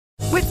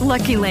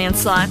Lucky Land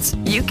Slots,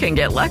 you can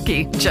get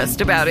lucky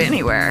just about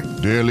anywhere.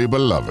 Dearly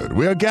beloved,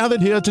 we are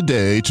gathered here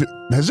today to...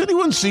 Has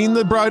anyone seen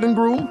the bride and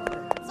groom?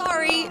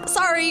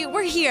 Sorry,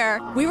 we're here.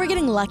 We were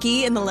getting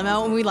lucky in the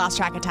limo and we lost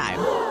track of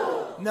time.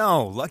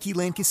 No, Lucky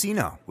Land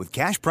Casino, with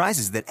cash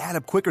prizes that add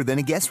up quicker than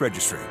a guest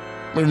registry.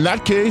 In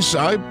that case,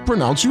 I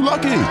pronounce you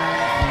lucky.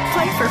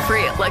 Play for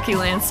free at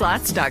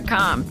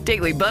LuckyLandSlots.com.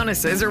 Daily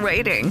bonuses are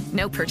waiting.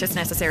 No purchase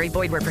necessary.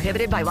 Void where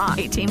prohibited by law.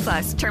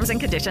 18+. Terms and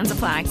conditions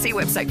apply. See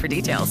website for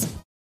details.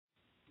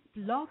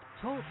 Blog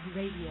Talk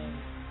Radio.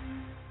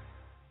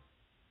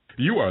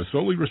 You are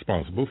solely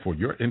responsible for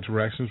your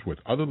interactions with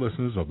other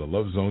listeners of the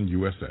Love Zone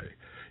USA.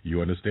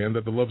 You understand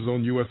that the Love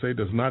Zone USA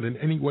does not in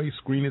any way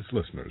screen its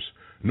listeners,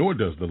 nor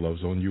does the Love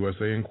Zone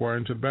USA inquire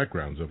into the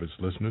backgrounds of its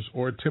listeners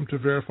or attempt to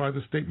verify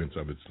the statements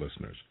of its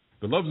listeners.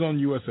 The Love Zone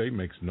USA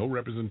makes no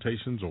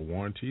representations or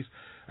warranties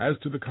as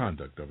to the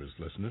conduct of its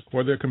listeners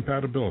or their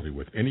compatibility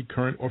with any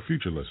current or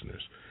future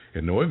listeners.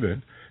 In no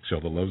event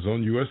shall the Love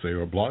Zone USA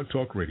or Blog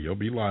Talk Radio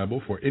be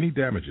liable for any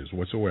damages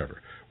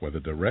whatsoever, whether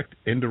direct,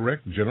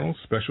 indirect, general,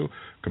 special,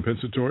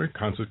 compensatory,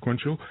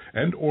 consequential,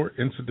 and or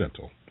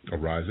incidental,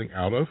 arising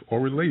out of or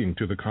relating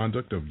to the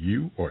conduct of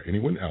you or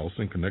anyone else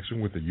in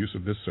connection with the use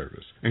of this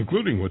service,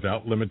 including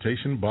without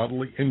limitation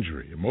bodily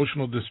injury,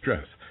 emotional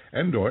distress,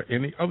 and or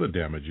any other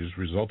damages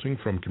resulting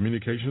from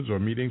communications or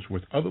meetings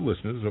with other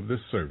listeners of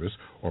this service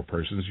or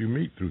persons you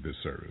meet through this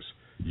service.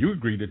 You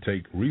agree to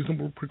take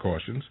reasonable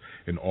precautions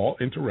in all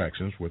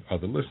interactions with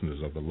other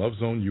listeners of the Love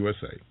Zone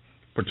USA,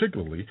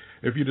 particularly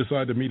if you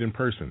decide to meet in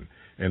person.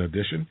 In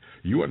addition,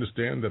 you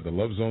understand that the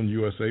Love Zone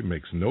USA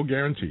makes no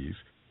guarantees,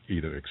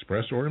 either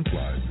express or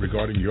implied,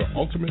 regarding your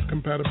ultimate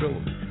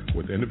compatibility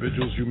with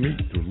individuals you meet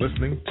through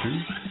listening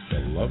to the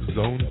Love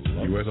Zone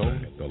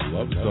USA, the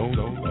Love Zone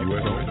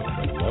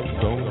USA, the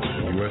Love Zone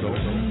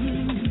USA.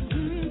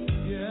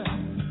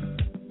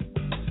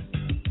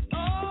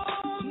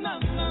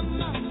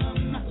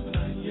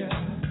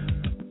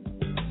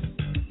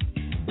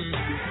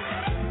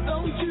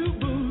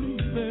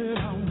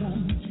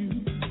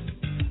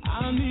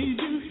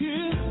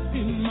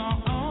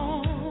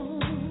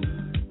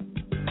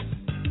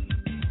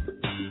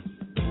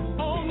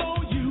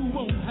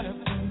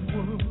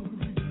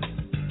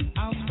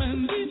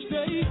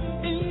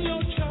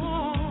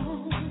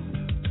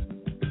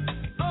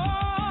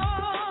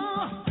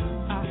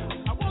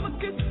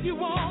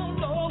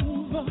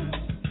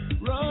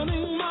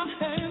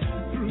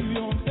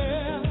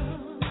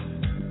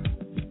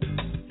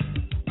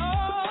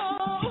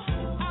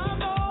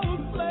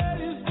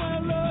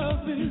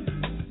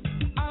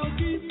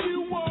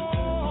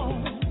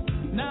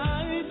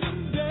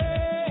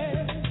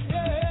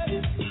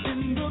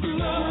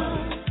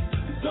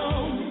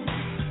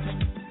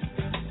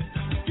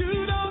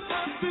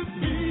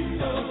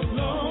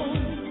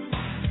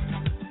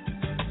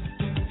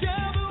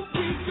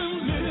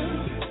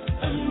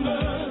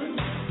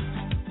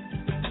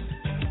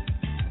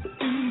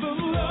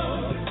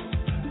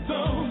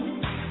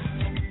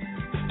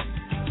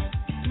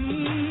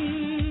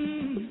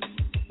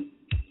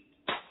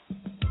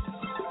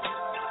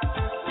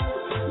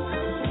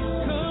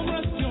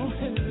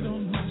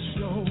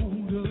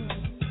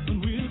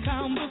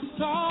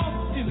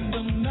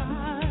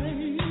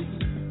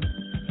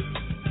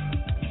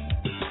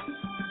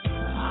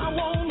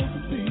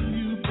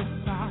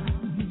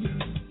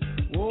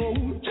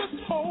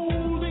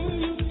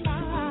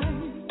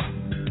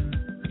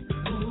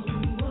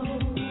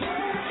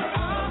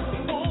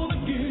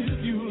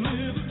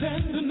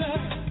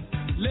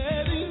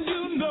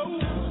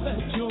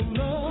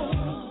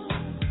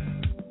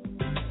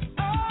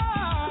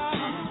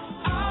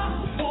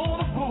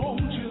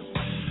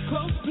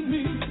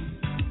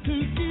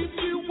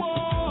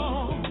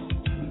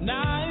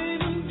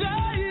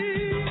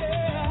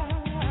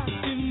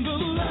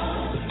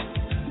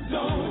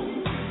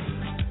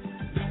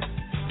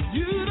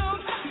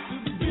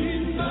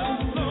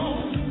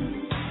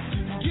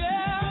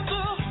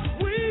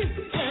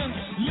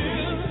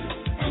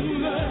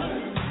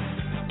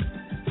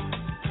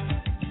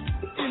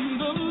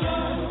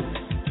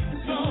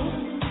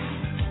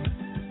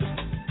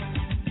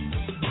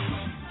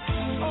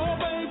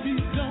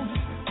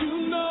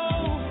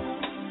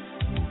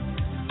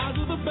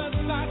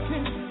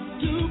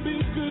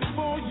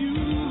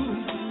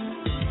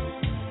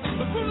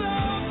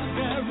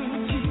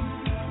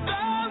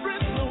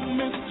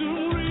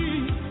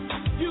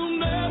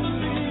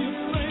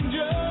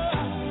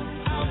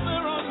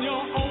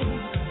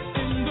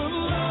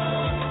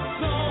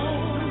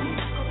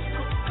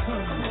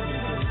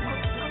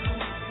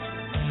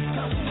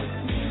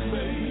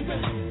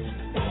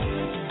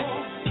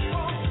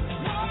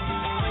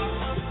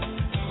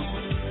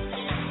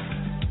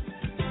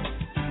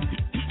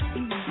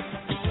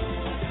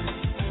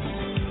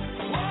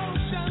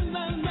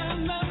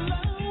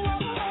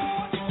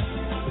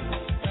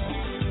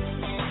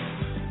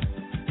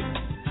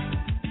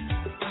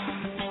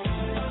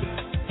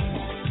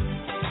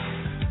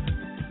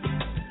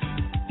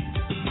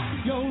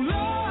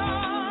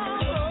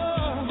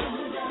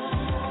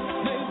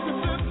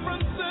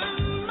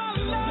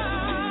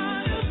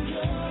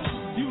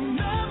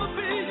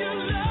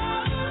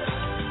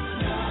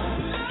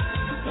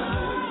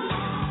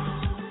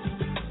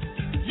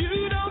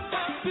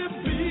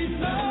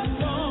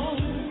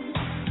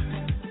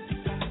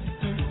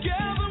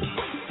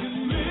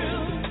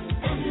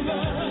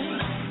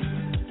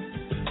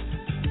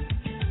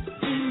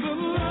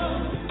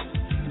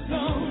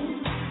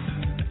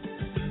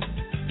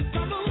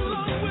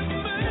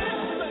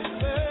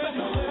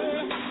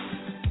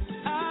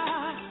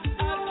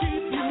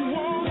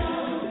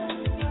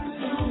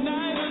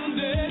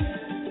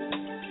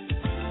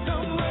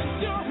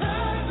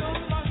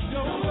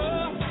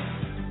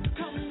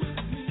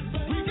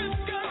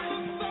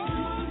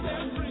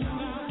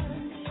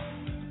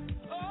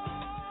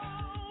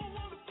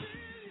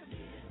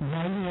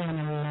 Right here on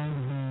the Love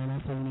Zone.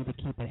 That's where we need to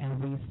keep it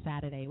every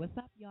Saturday. What's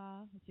up,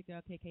 y'all? It's your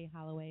girl, KK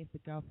Holloway. It's the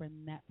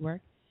Girlfriend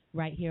Network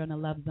right here on the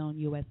Love Zone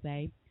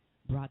USA,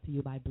 brought to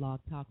you by Blog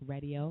Talk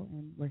Radio.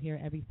 And we're here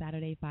every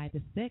Saturday, 5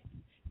 to 6.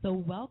 So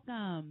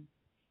welcome.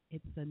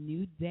 It's a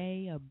new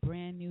day, a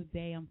brand new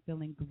day. I'm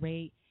feeling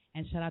great.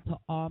 And shout out to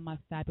all my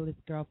fabulous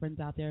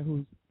girlfriends out there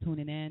who's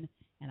tuning in.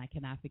 And I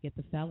cannot forget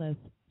the fellas.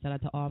 Shout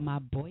out to all my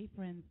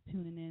boyfriends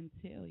tuning in,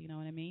 too. You know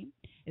what I mean?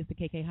 It's the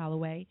KK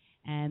Holloway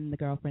and the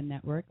Girlfriend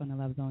Network on the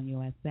Love Zone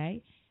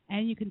USA.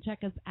 And you can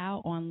check us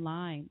out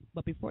online.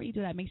 But before you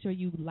do that, make sure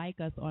you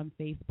like us on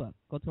Facebook.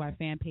 Go to our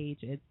fan page.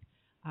 It's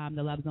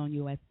the Love Zone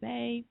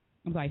USA.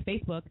 I'm sorry,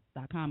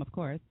 Facebook.com, of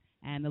course,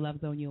 and the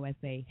Love Zone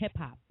USA Hip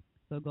Hop.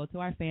 So go to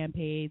our fan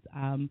page.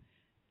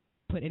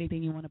 Put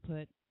anything you want to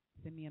put.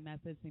 Send me a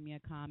message. Send me a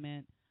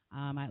comment.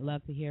 I'd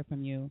love to hear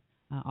from you.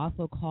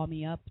 Also, call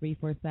me up,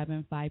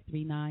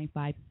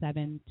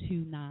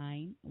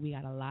 347-539-5729. We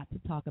got a lot to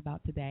talk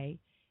about today.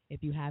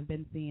 If you have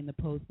been seeing the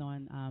post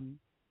on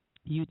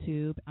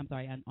YouTube,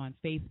 on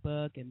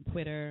Facebook and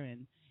Twitter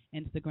and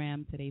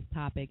Instagram, today's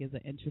topic is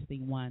an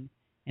interesting one,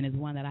 and it's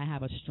one that I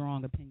have a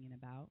strong opinion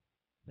about.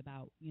 It's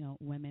about,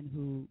 women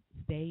who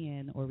stay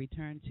in or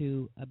return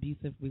to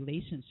abusive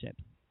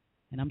relationships.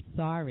 And I'm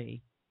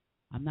sorry.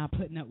 I'm not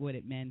putting up with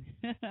it, men.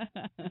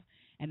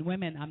 And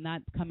women, I'm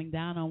not coming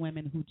down on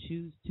women who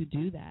choose to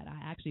do that. I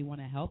actually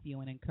want to help you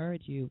and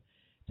encourage you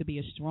to be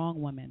a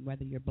strong woman,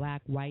 whether you're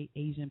black, white,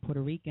 Asian,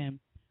 Puerto Rican.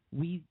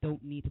 We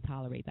don't need to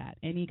tolerate that.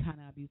 Any kind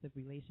of abusive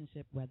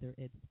relationship, whether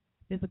it's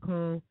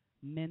physical,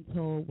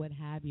 mental, what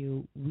have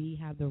you, we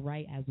have the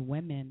right as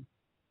women,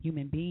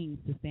 human beings,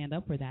 to stand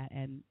up for that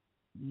and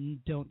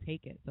don't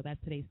take it. So that's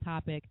today's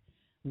topic,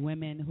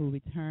 women who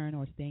return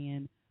or stay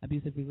in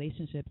abusive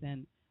relationships.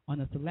 And on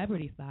the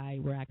celebrity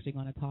side, we're actually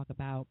going to talk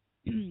about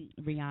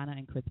Rihanna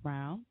and Chris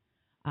Brown,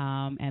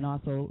 and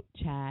also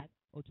Chad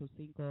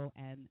Ochocinco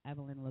and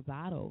Evelyn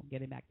Lozado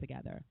getting back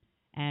together.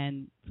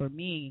 And for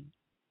me,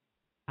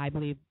 I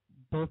believe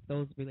both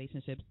those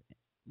relationships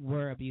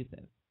were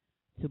abusive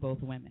to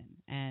both women.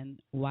 And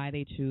why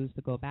they choose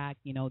to go back,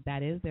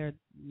 that is their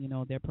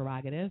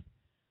prerogative.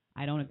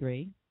 I don't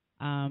agree.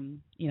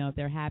 If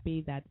they're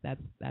happy, that's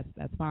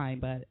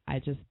fine. But I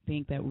just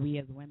think that we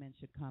as women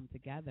should come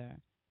together.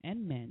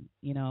 And men,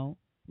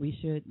 we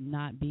should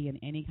not be in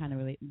any kind of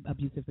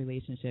abusive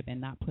relationship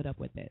and not put up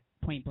with it.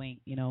 Point blank,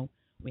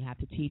 we have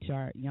to teach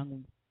our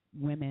young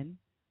women,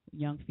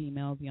 young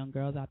females, young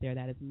girls out there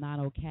that it's not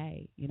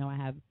okay. I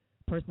have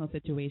personal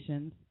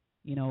situations,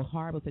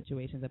 horrible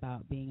situations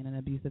about being in an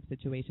abusive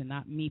situation.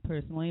 Not me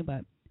personally,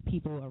 but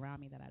people around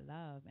me that I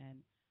love.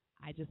 And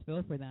I just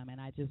feel for them, and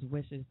I just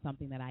wish it's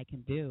something that I can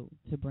do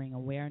to bring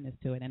awareness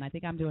to it. And I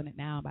think I'm doing it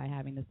now by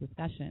having this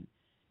discussion.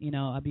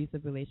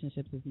 Abusive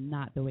relationships is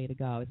not the way to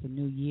go. It's a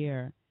new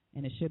year,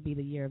 and it should be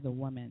the year of the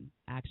woman,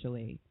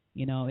 actually.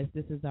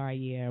 This is our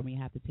year. We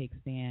have to take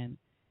stand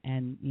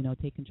and,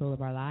 take control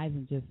of our lives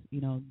and just,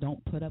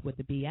 don't put up with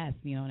the BS,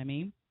 you know what I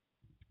mean?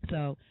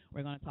 So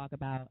we're going to talk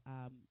about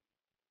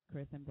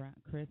Chris and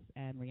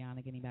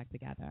Rihanna getting back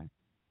together.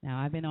 Now,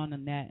 I've been on the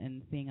net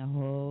and seeing a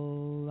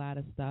whole lot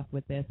of stuff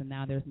with this, and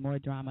now there's more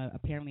drama.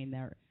 Apparently,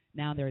 they're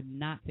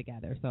not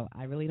together. So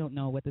I really don't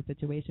know what the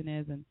situation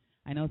is, and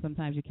I know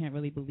sometimes you can't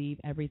really believe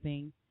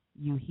everything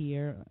you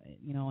hear,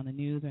 on the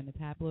news or in the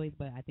tabloids,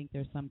 but I think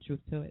there's some truth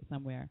to it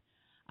somewhere.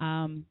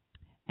 And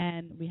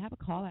we have a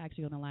caller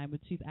actually on the line,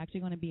 but she's actually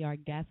going to be our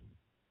guest.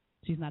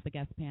 She's not the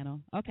guest panel.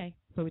 Okay,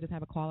 so we just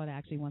have a caller that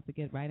actually wants to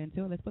get right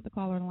into it. Let's put the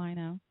caller on the line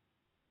now.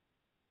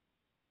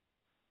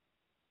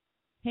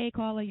 Hey,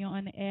 caller, you're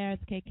on the air.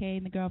 It's KK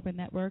and the Girlfriend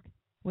Network.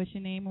 What's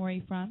your name? Where are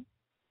you from?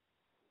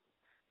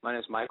 My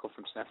name is Michael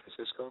from San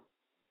Francisco.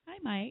 Hi,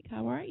 Mike.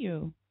 How are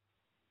you?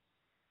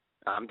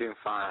 I'm doing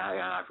fine. I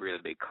have a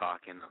really big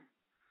cock, and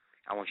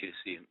I want you to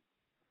see him.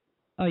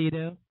 Oh, you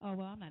do? Oh,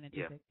 well, I'm not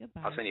interested. Yeah.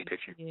 Goodbye. I'll send you a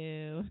picture.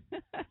 You.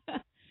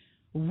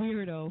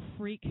 Weirdo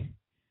freak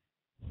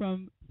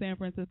from San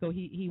Francisco.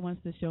 He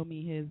wants to show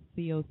me his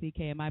COCK,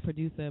 and my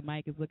producer,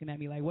 Mike, is looking at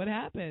me like, what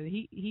happened?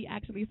 He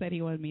actually said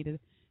he wanted me to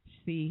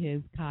see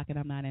his cock, and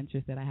I'm not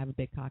interested. I have a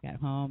big cock at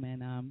home,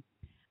 and I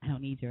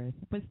don't need yours.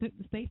 But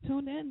stay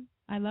tuned in.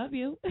 I love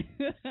you.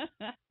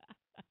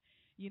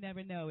 You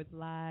never know. It's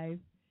live.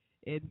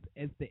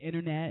 It's the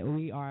internet.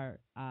 We are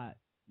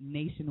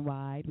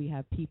nationwide. We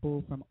have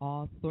people from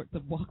all sorts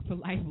of walks of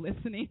life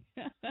listening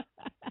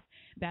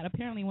that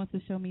apparently wants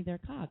to show me their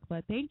cock.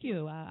 But thank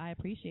you. I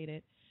appreciate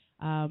it.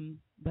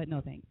 But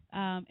no thanks.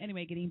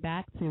 Anyway, getting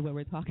back to what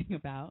we're talking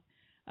about,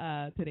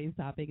 today's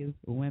topic is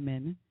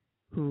women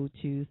who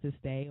choose to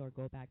stay or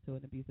go back to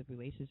an abusive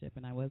relationship.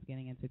 And I was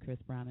getting into Chris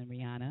Brown and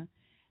Rihanna.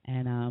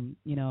 And, I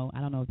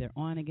don't know if they're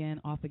on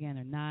again, off again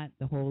or not.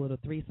 The whole little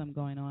threesome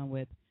going on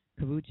with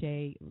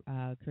Karuche,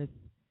 Chris'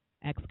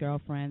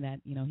 ex-girlfriend that,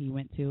 he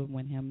went to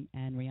when him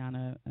and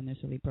Rihanna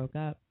initially broke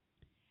up.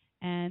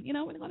 And,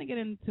 we're going to get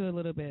into a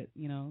little bit,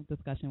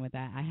 discussion with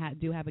that. I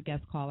do have a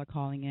guest caller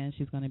calling in.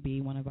 She's going to be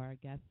one of our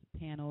guest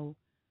panel.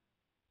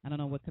 I don't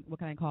know what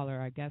can I call her,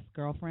 our guest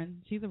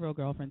girlfriend. She's a real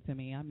girlfriend to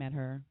me. I met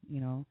her,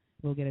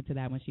 We'll get into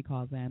that when she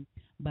calls in.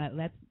 But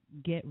let's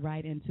get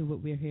right into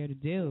what we're here to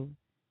do.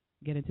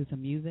 Get into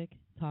some music,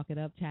 talk it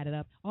up, chat it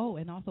up. Oh,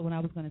 and also what I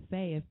was going to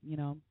say, if you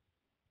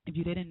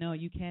didn't know,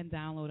 you can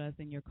download us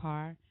in your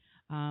car,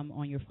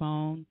 on your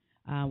phone,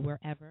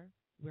 wherever.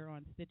 We're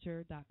on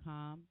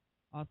Stitcher.com,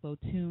 also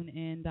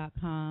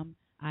TuneIn.com,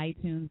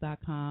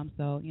 iTunes.com.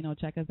 So,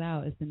 check us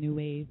out. It's the new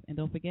wave. And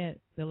don't forget,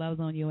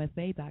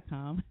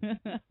 thelovezoneusa.com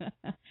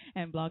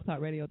and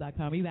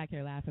blogtalkradio.com. We back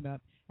here laughing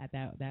up at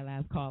that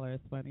last caller.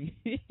 It's funny.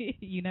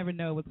 You never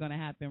know what's going to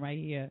happen right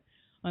here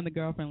on the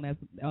Girlfriend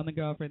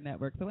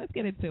Network. So let's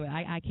get into it.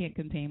 I can't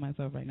contain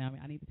myself right now.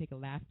 I need to take a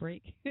laugh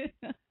break. You'll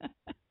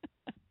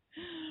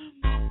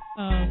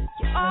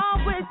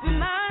always be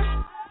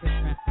mine.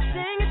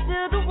 Sing it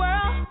to the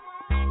world.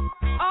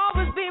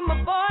 Always be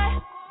my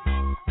boy.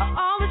 I'll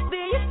always be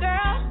your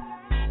girl.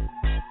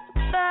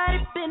 Nobody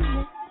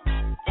business.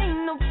 Ain't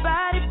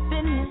nobody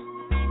business.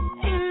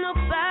 Ain't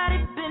nobody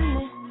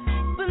business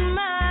but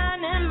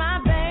mine and my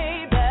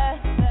baby.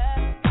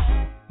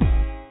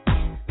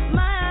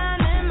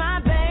 Mine and my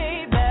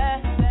baby.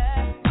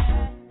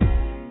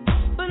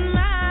 But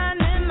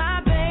mine and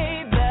my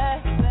baby.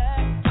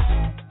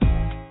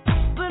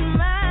 But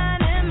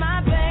mine and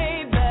my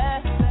baby.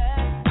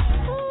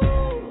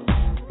 Ooh.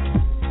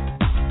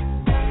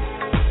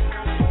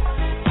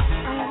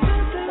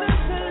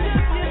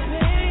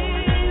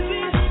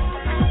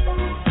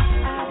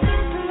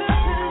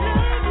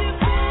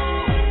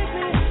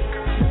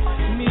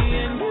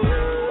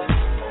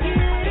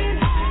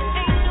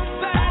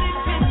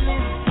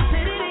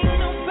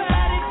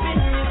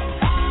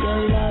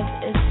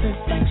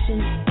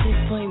 Please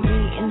point me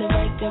in the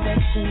right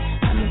direction.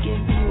 I'ma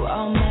give you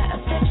all my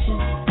affection.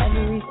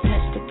 Every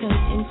touch becomes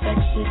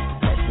infectious.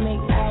 Let's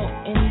make out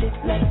in this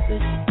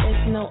Lexus.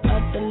 There's no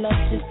other love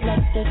just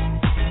like this.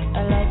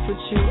 I like with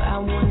you. I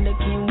wonder,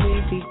 can we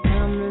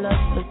become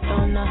love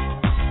persona?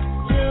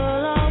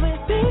 You'll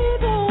always be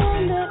the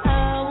one that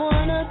I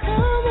wanna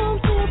come home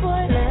to,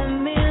 boy.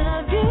 Let me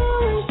love you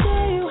and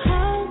show you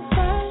how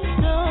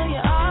special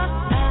you are.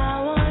 I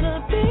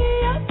wanna be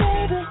your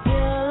baby.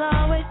 You'll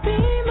always be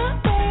my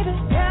baby.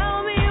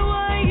 Tell me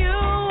what you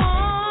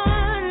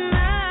want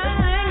now.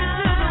 Sing it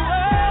to the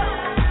world.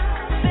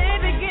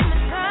 Baby, give me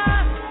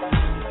time.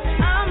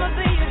 I'ma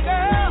be your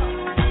girl.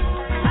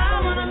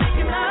 I wanna make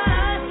you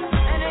mine.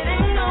 And it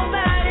ain't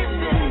nobody's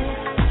business.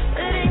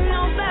 It ain't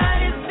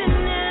nobody's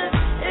business.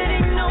 It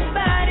ain't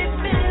nobody's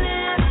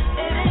business.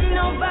 It ain't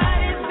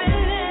nobody's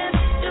business.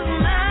 Just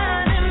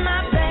mine and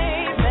my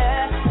baby.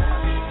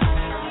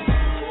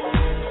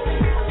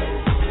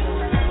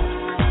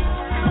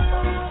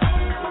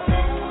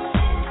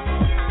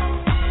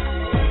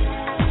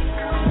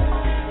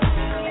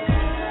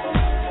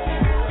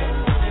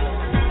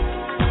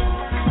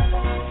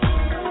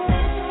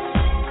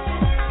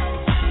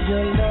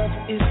 Your love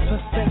is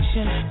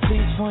perfection.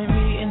 Please point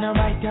me in the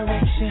right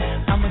direction.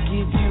 I'ma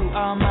give you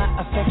all my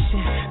affection.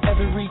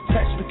 Every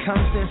touch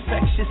becomes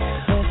infectious.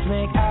 Let's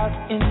make out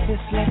in this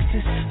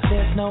Lexus.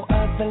 There's no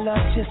other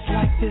love just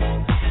like this.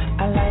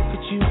 I like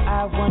with you.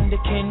 I wonder,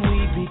 can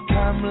we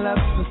become love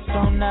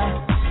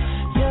persona?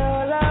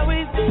 You'll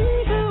always be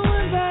the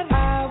one that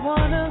I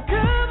wanna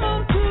come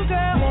home to,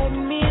 girl. Let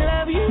me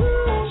love you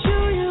and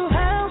show you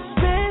how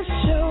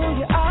special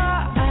you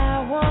are.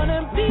 I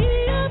wanna be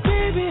your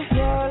baby.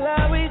 You'll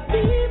always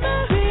be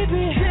my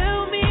baby.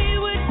 Tell me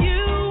what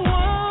you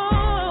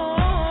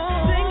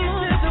want. Sing it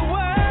to the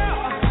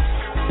world.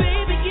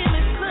 Baby, give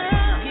me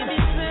some. Give me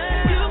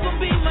some. You gon'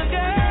 be my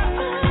girl.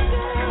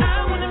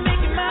 I wanna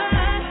make you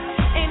mine.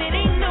 And it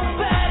ain't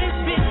nobody's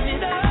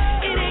business.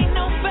 It ain't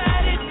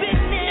nobody's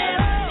business.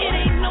 It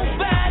ain't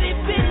nobody's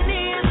business.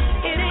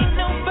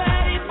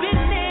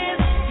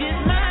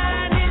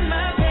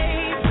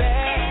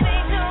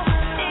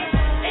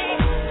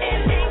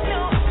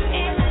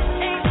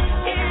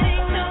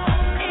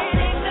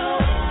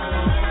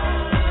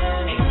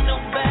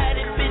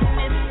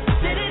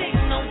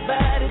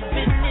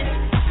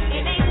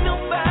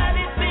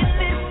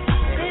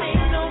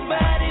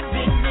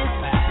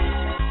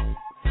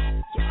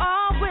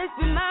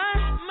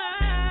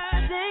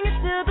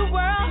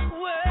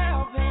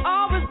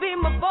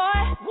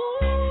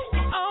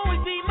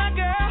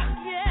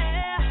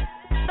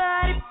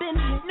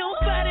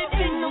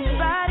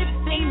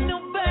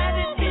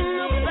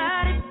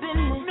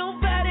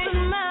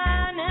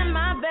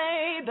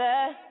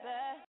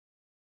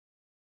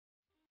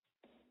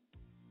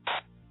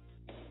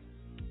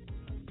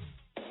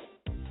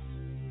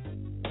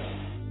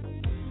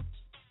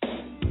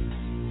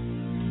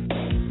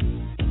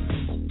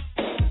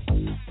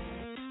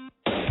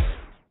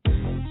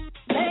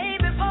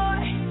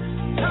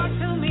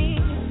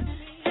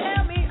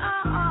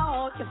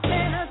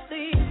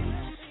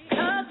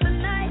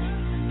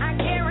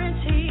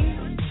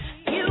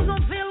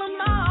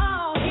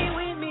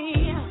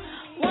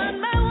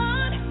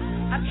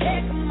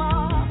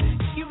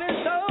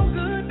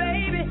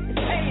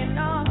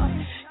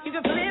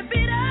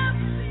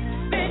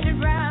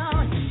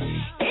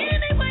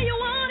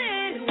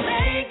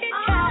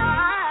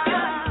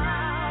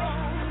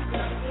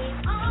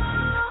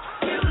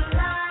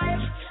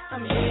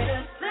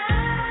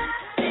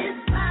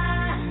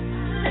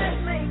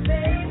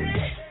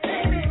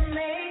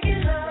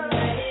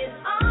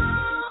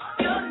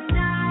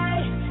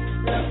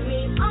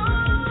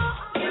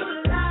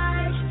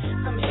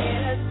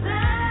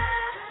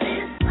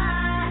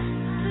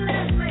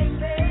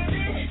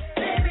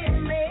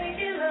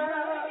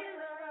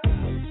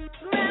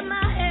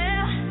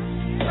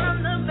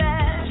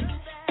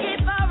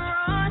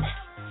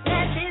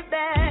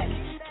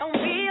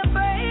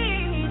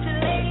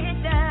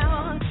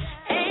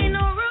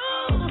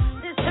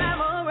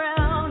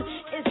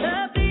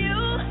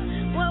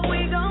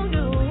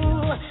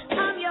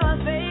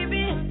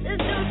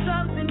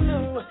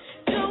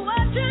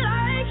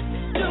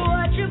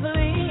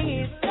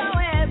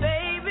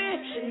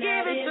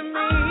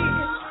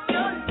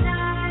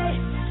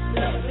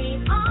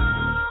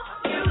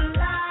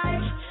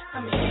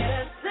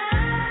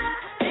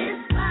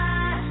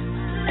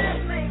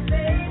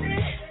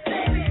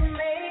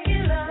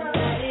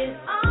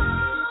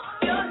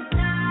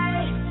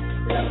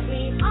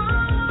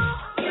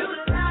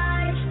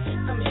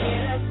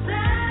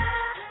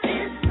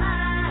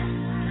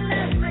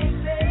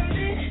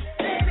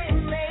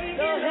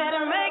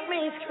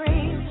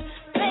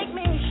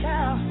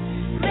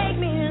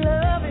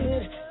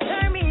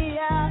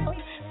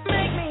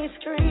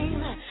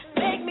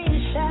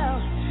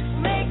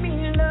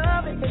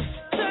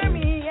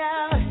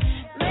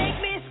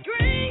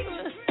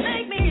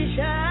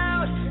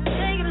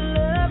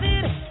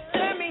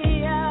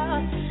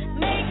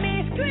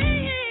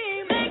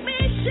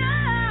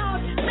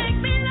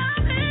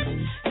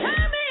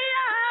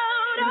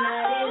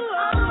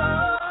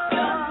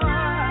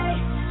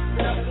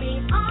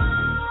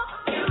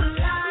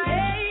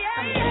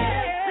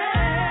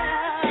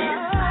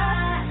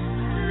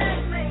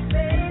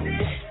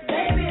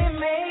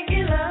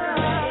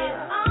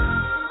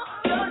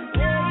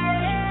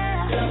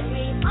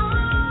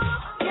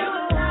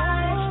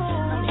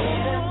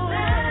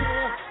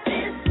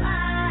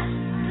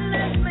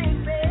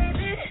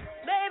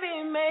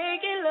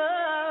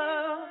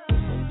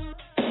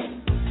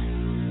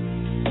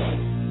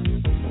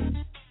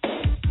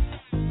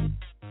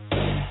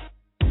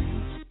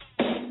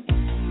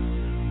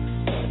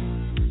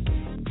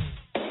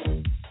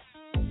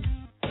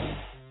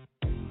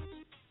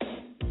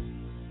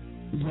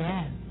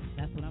 Yes,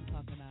 that's what I'm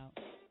talking about.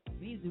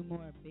 We need to do more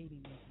baby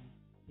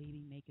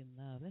making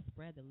love. Let's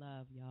spread the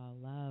love, y'all.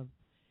 Love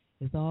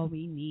is all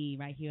we need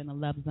right here in the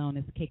Love Zone.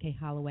 It's KK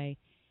Holloway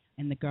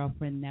and the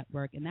Girlfriend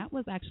Network. And that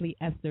was actually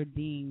Esther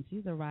Dean.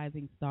 She's a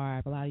rising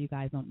star. A lot of you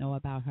guys don't know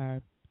about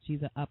her.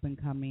 She's an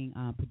up-and-coming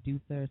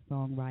producer,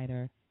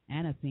 songwriter,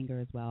 and a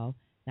singer as well.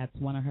 That's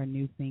one of her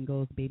new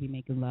singles, Baby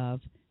Making Love.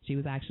 She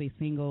was actually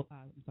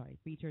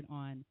featured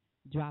on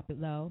Drop It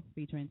Low,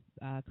 featuring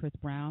Chris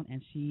Brown,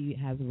 and she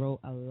has wrote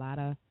a lot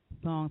of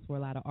songs for a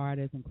lot of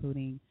artists,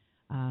 including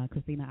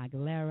Christina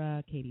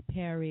Aguilera, Katy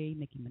Perry,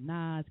 Nicki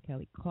Minaj,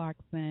 Kelly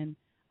Clarkson,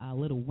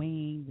 Lil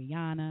Wayne,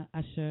 Rihanna,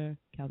 Usher,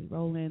 Kelly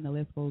Rowland. The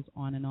list goes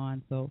on and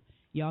on. So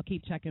y'all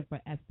keep checking for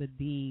Esther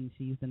Dean.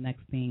 She's the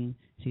next thing.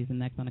 She's the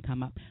next one to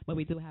come up. But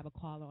we do have a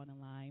caller on the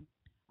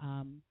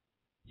line.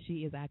 She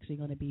is actually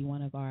going to be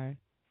one of our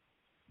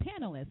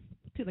panelists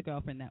to the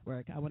Girlfriend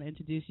Network. I want to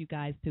introduce you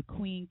guys to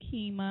Queen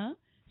Kima.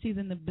 She's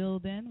in the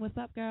building. What's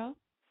up, girl?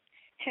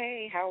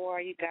 Hey, how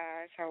are you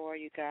guys?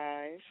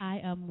 I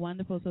am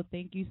wonderful. So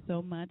thank you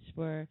so much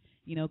for,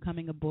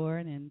 coming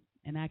aboard and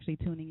actually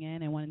tuning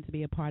in and wanting to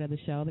be a part of the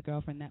show, the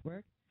Girlfriend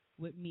Network,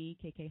 with me,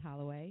 KK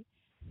Holloway.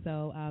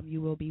 So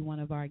you will be one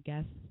of our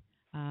guests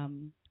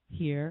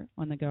here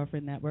on the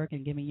Girlfriend Network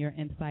and giving your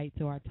insight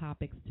to our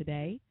topics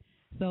today.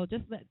 So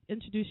just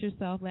introduce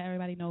yourself, let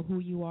everybody know who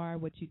you are,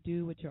 what you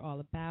do, what you're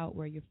all about,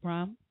 where you're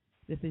from.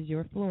 This is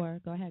your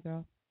floor. Go ahead,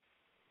 girl.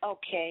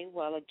 Okay,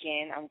 well,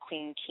 again, I'm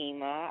Queen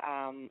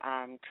Kima.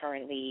 I'm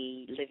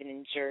currently living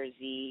in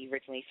Jersey,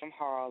 originally from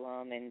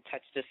Harlem, and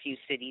touched a few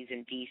cities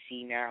in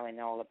D.C., Maryland,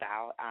 all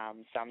about.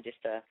 So I'm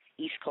just a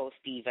East Coast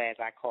diva, as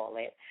I call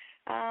it.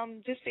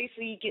 Just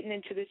basically getting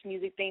into this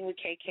music thing with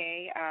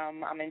KK.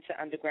 I'm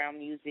into underground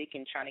music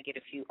and trying to get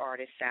a few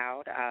artists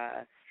out.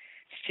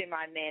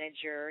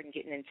 Semi-manager and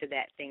getting into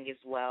that thing as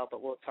well,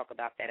 but we'll talk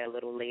about that a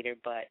little later.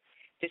 But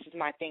this is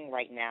my thing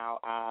right now,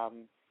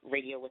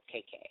 radio with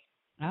KK.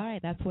 All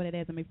right, that's what it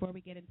is. And before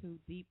we get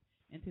deep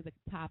into the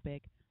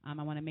topic, I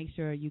want to make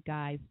sure you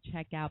guys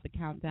check out the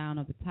countdown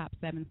of the top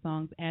 7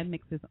 songs and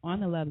mixes on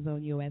the Love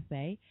Zone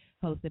USA,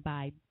 hosted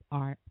by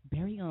our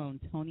very own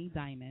Tony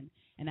Diamond.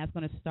 And that's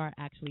going to start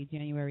actually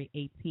January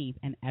 18th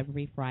and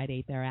every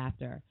Friday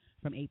thereafter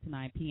from 8 to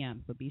 9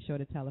 p.m. So be sure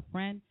to tell a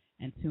friend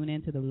and tune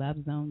in to the Love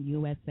Zone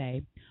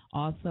USA.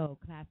 Also,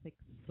 Classic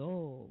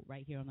Soul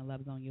right here on the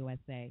Love Zone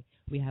USA.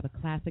 We have a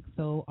Classic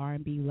Soul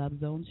R&B Love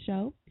Zone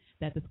show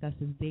that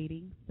discusses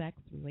dating, sex,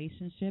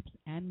 relationships,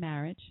 and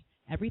marriage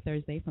every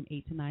Thursday from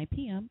 8 to 9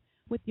 p.m.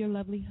 with your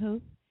lovely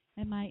host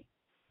and my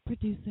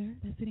producer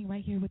that's sitting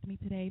right here with me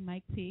today,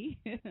 Mike T.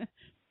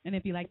 And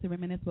if you like to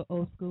reminisce with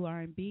old school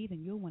R&B,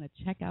 then you'll want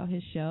to check out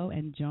his show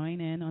and join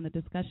in on the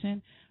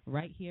discussion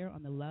right here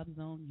on the Love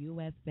Zone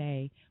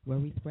USA, where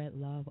we spread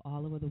love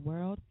all over the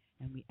world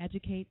and we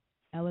educate,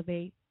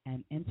 elevate,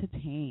 and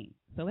entertain.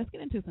 So let's get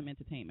into some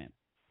entertainment.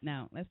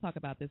 Now, let's talk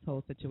about this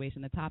whole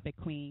situation. The topic,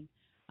 Queen,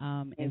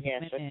 is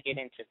yes, women, let's get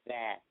into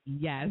that.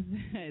 Yes,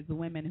 it's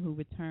women who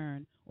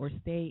return or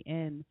stay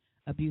in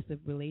abusive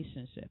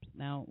relationships.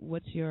 Now,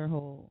 what's your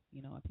whole,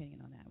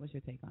 opinion on that? What's your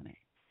take on it?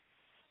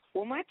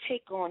 Well, my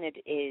take on it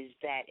is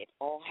that it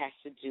all has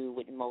to do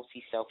with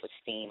mostly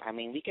self-esteem. I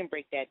mean, we can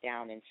break that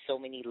down in so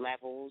many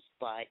levels,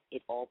 but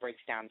it all breaks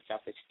down to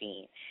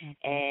self-esteem. Okay.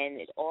 And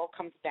it all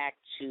comes back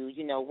to,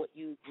 what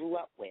you grew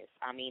up with.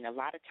 I mean, a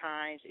lot of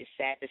times it's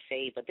sad to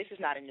say, but this is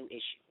not a new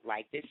issue.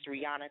 Like this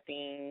Rihanna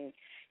thing,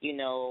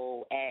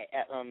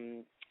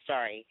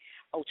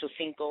 Ocho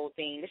Cinco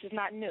thing. This is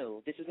not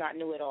new. This is not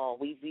new at all.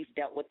 We've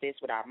dealt with this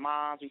with our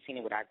moms. We've seen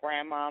it with our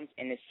grandmoms.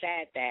 And it's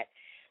sad that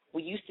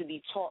we used to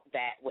be taught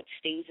that what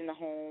stays in the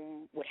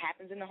home, what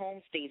happens in the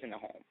home, stays in the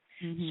home.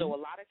 Mm-hmm. So a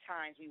lot of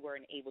times we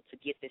weren't able to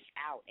get this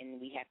out,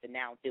 and we have to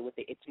now deal with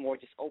it. It's more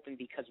just open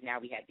because now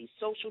we have these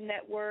social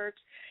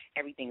networks.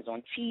 Everything's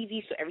on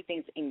TV, so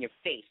everything's in your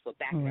face. So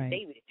back in the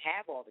day, we didn't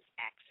have all this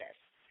access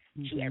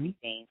to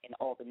everything and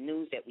all the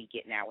news that we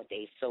get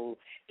nowadays. So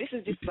this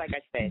is just, like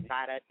I said,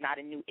 not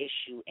a new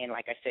issue. And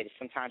like I said,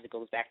 sometimes it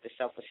goes back to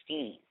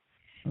self-esteem.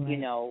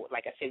 Right.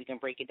 Like I said, we can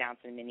break it down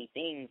to many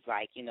things,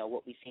 like,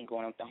 what we've seen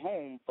going on with the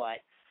home.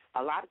 But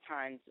a lot of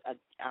times,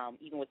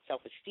 even with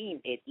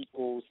self-esteem, it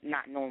equals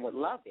not knowing what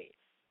love is.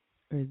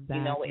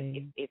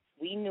 Exactly. If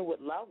we knew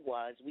what love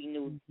was, we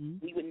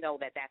would know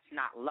that that's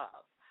not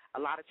love. A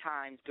lot of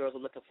times girls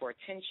are looking for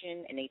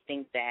attention, and they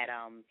think that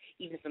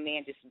even if a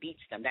man just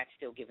beats them, that's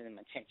still giving them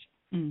attention.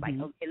 Mm-hmm.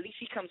 Like, at least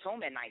he comes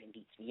home at night and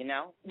beats me,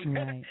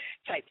 Right.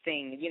 type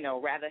thing,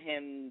 rather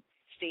him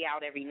stay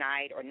out every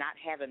night or not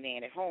have a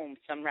man at home.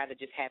 Some rather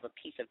just have a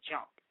piece of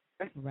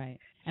junk. Right.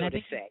 So and I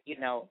think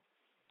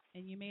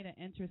And you made an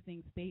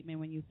interesting statement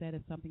when you said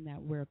it's something that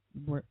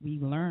we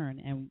learn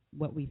and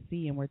what we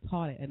see and we're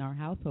taught it in our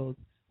households.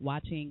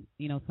 Watching,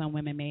 some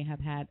women may have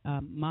had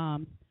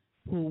moms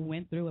who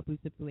went through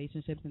abusive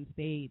relationships and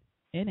stayed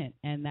in it,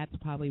 and that's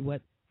probably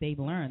what they've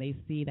learned. They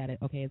see that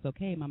it's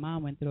okay. My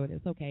mom went through it.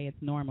 It's okay.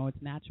 It's normal.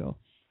 It's natural.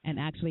 And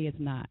actually, it's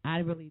not. I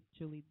really,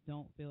 truly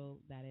don't feel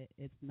that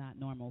it's not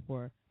normal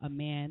for a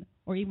man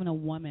or even a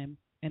woman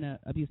in an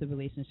abusive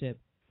relationship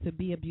to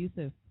be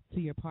abusive to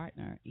your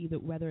partner, either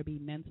whether it be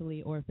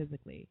mentally or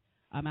physically.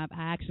 I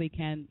actually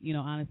can,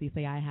 honestly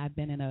say I have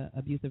been in an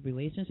abusive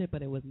relationship,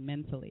 but it was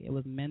mentally. It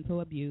was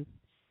mental abuse,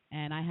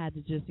 and I had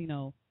to just,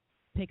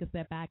 take a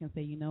step back and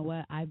say, you know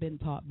what, I've been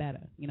taught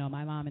better.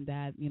 My mom and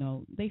dad,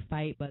 they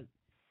fight, but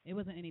it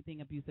wasn't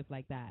anything abusive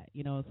like that,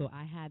 So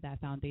I had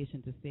that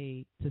foundation to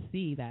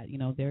see that,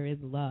 there is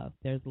love.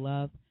 There's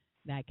love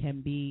that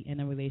can be in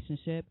a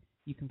relationship.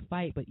 You can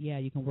fight, but, yeah,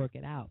 you can work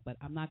it out. But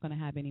I'm not going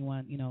to have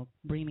anyone,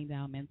 bring me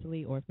down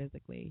mentally or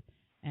physically.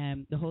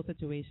 And the whole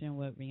situation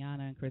with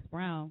Rihanna and Chris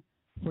Brown,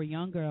 for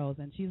young girls,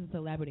 and she's a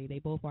celebrity. They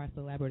both are a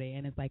celebrity,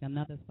 and it's like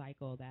another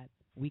cycle that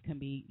we can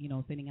be,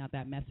 sending out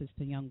that message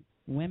to young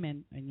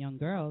women and young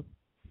girls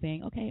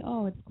saying, okay,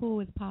 oh, it's cool,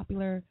 it's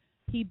popular.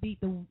 He beat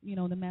the,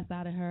 the mess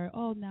out of her.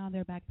 Oh, now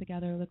they're back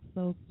together. It looks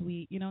so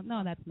sweet.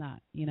 No, that's not,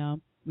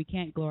 We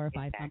can't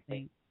glorify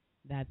something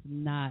that's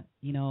not,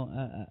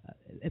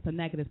 it's a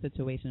negative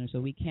situation, so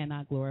we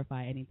cannot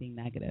glorify anything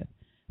negative.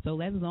 So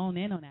let's zone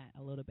in on that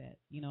a little bit.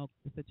 The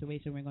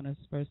situation we're going to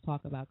first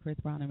talk about, Chris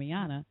Brown and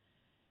Rihanna.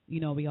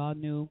 We all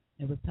knew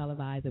it was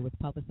televised, it was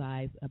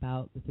publicized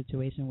about the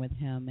situation with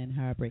him and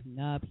her breaking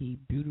up. He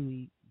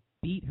brutally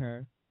beat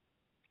her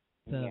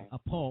to a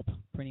pulp,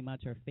 pretty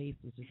much. Her face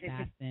was just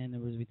bashed in.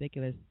 It was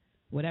ridiculous,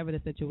 whatever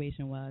the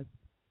situation was.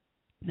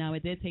 Now,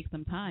 it did take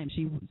some time.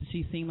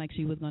 She seemed like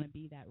she was going to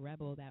be that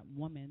rebel, that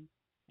woman,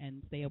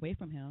 and stay away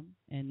from him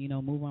and,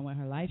 move on with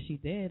her life. She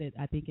did.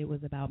 I think it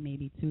was about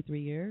maybe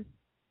 2-3 years.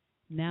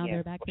 Now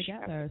they're back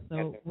together.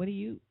 So what do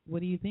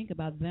you think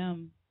about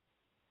them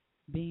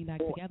being back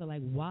together?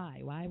 Like,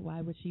 why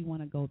would she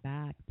want to go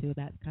back to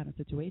that kind of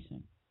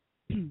situation?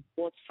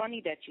 Well, it's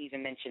funny that you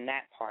even mentioned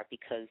that part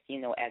because,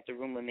 as the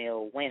rumor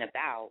mill went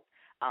about,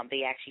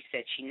 they actually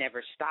said she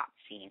never stopped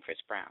seeing Chris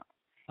Brown.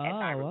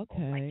 Oh,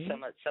 okay.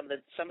 Like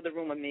some of the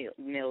rumor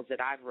mills that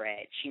I've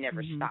read, she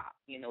never stopped.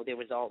 There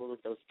was all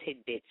those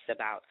tidbits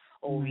about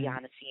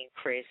Rihanna seeing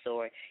Chris,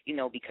 or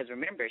because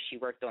remember she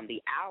worked on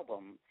the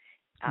album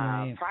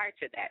prior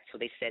to that. So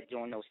they said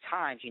during those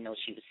times, she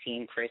was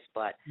seeing Chris,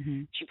 but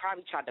she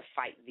probably tried to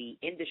fight the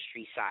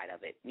industry side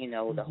of it,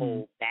 the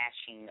whole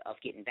bashing of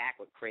getting back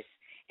with Chris.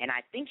 And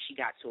I think she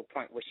got to a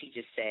point where she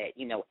just said,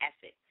 F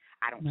it.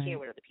 I don't care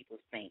what other people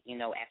think.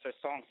 As her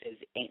song says,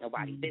 ain't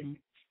nobody's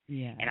business.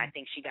 Yeah. And I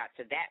think she got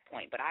to that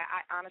point. But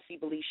I honestly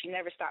believe she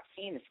never stopped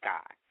seeing this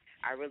guy.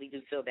 I really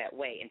do feel that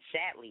way. And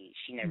sadly,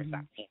 she never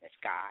stopped seeing this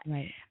guy.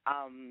 Right.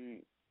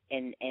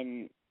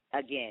 And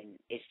again,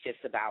 it's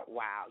just about,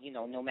 wow,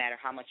 no matter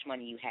how much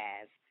money you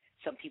have,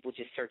 some people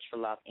just search for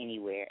love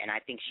anywhere. And I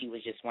think she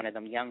was just one of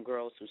them young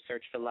girls who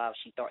searched for love.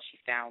 She thought she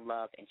found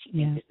love, and she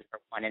thinks this is her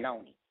one and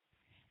only.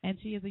 And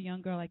she is a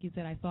young girl, like you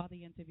said. I saw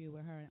the interview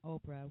with her and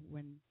Oprah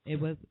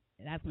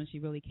that's when she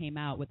really came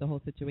out with the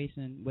whole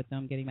situation with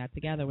them getting back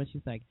together, when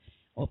she's like,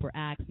 Oprah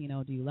asked, do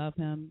you love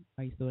him?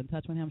 Are you still in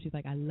touch with him? She's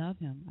like, I love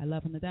him. I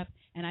love him to death.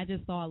 And I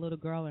just saw a little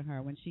girl in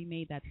her when she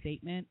made that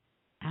statement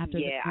after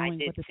I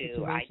did the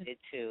too. I did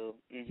too.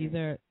 These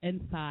are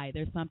inside.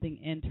 There's something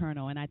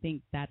internal, and I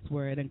think that's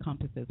where it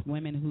encompasses.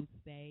 Women who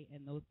stay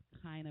in those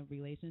kind of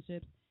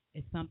relationships,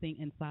 it's something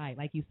inside.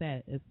 Like you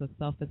said, it's a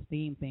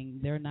self-esteem thing.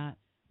 They're not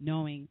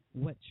knowing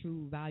what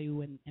true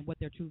value and what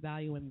their true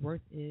value and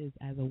worth is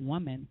as a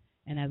woman.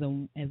 And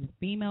as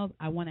females,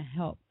 I want to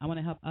help. I want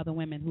to help other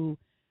women who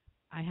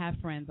I have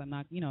friends. I'm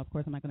not, of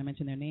course, I'm not going to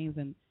mention their names.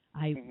 And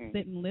I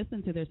sit and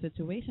listen to their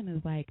situation. And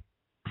it's like,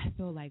 I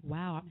feel like,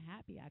 wow, I'm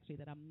happy actually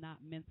that I'm not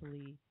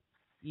mentally,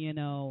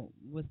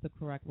 what's the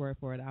correct word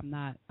for it? I'm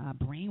not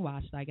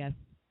brainwashed, I guess,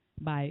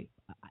 by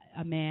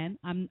a man.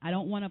 I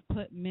don't want to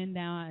put men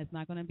down. It's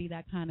not going to be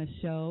that kind of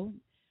show,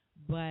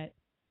 but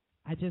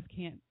I just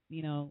can't,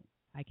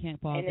 I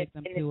can't fall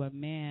victim to a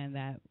man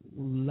that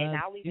loves and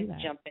I'll even that.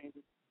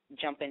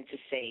 jump in to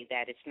say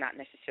that it's not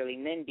necessarily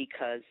men,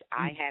 because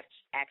I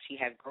actually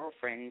have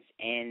girlfriends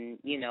in,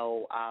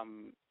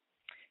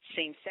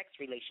 same-sex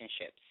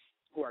relationships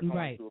who are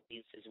going through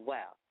abuse as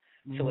well.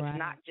 So it's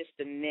not just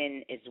the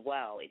men as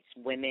well. It's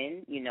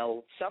women.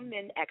 Some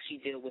men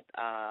actually deal with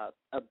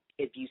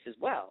abuse as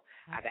well.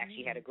 I've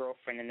actually had a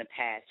girlfriend in the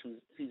past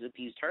who's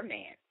abused her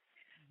man.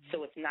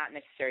 So it's not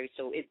necessary.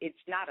 So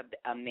it's not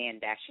a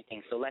man-bashing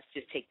thing. So let's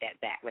just take that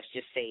back. Let's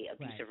just say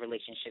abusive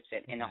relationships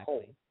in a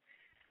whole.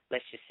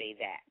 Let's just say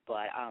that.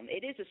 But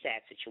it is a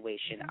sad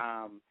situation.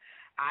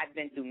 I've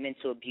been through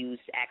mental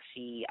abuse,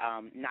 actually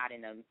not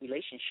in a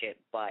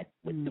relationship, but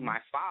through my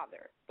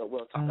father. But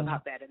we'll talk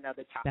about that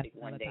another topic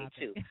one day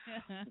too.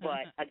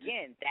 But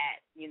again,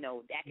 that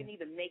can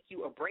either make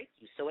you or break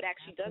you. So it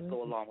actually does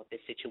go along with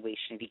this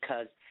situation,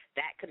 because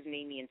that could have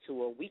made me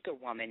into a weaker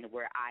woman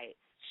where I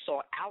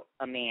sought out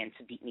a man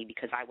to beat me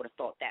because I would have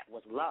thought that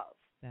was love.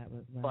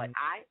 But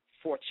I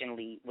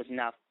fortunately was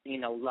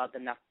loved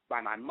enough by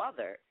my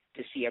mother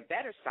to see a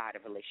better side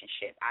of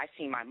relationship. I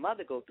seen my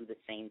mother go through the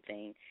same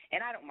thing, and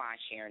I don't mind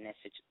sharing that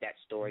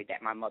story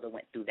that my mother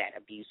went through that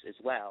abuse as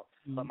well.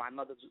 But my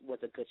mother was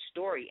a good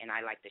story, and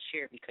I like to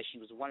share it because she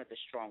was one of the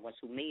strong ones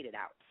who made it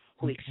out,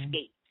 who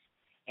escaped.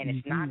 And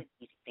it's not an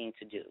easy thing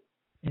to do.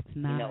 It's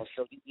not. You know,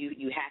 so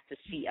you have to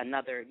see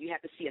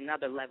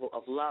another level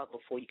of love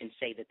before you can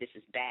say that this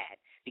is bad.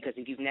 Because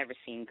if you've never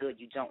seen good,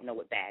 you don't know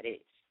what bad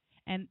is.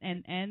 And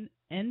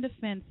in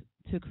defense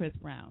to Chris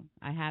Brown,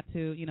 I have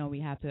to, we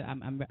have to.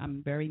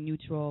 I'm very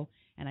neutral,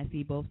 and I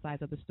see both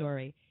sides of the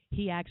story.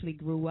 He actually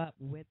grew up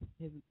with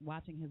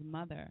watching his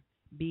mother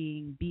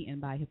being beaten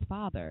by his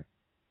father.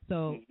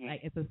 So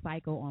like, it's a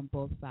cycle on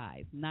both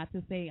sides. Not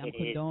to say I'm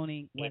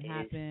condoning what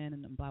happened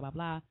and blah blah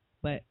blah,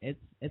 but it's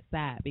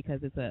sad because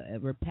it's a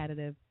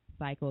repetitive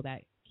cycle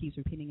that keeps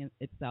repeating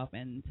itself,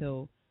 and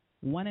until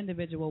one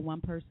individual, one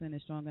person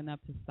is strong enough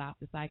to stop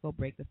the cycle,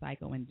 break the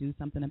cycle, and do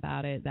something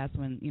about it, that's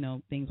when,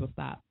 things will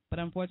stop. But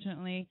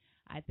unfortunately,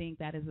 I think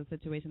that is a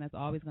situation that's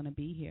always going to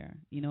be here.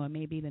 It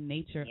may be the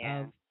nature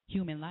of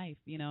human life,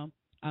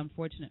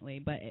 unfortunately,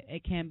 but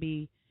it can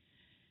be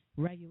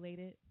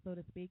regulated, so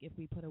to speak, if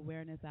we put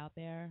awareness out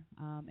there.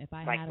 If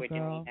I had a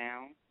girl,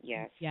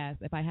 yes,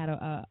 if I had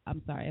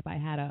if I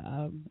had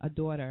a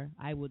daughter,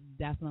 I would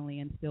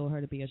definitely instill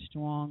her to be a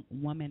strong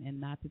woman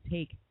and not to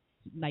take,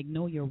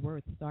 know your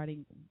worth.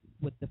 Starting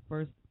with the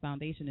first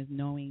foundation is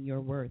knowing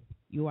your worth.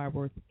 You are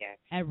worth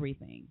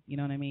everything. You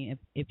know what I mean?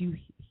 If you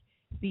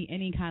see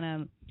any kind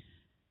of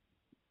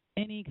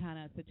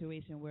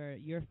situation where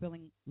you're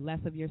feeling less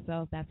of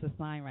yourself, that's a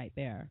sign right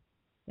there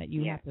that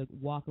you have to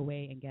walk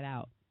away and get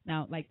out.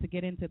 Now, to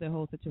get into the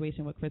whole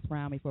situation with Chris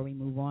Brown before we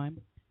move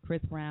on,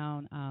 Chris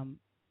Brown,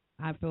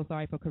 I feel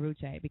sorry for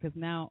Karrueche because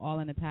now all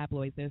in the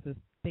tabloids, there's this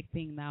big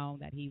thing now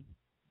that he's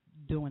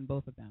doing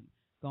both of them.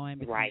 Going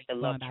between, the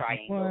love going back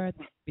triangle. and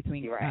forth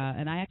between,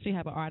 and I actually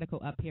have an article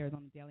up here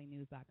on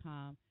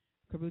dailynews.com.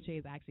 Karrueche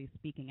is actually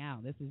speaking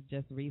out. This is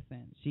just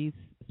recent. She's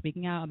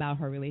speaking out about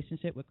her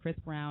relationship with Chris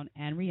Brown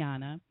and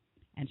Rihanna,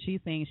 and she's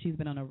saying she's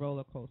been on a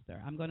roller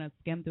coaster. I'm going to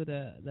skim through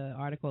the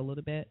article a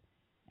little bit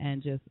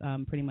and just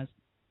pretty much,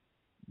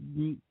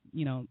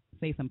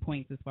 say some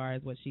points as far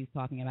as what she's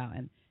talking about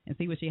and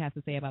see what she has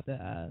to say about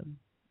the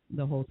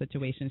whole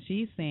situation.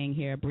 She's saying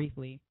here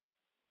briefly.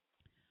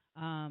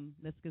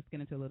 Let's just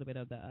get into a little bit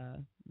of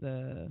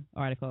the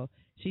article.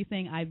 She's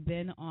saying, I've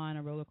been on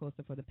a roller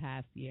coaster for the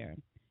past year.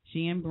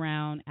 She and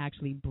Brown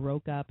actually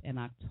broke up in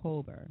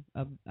October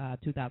of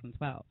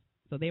 2012.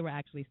 So they were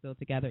actually still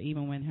together,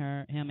 even when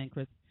him and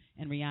Chris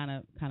and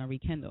Rihanna kind of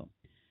rekindled.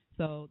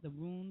 So the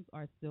wounds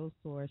are still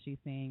sore, she's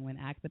saying. When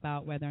asked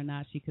about whether or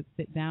not she could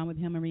sit down with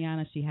him and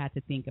Rihanna, she had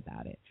to think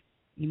about it.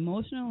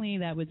 Emotionally,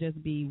 that would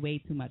just be way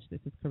too much.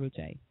 This is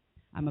Karrueche.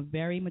 I'm a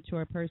very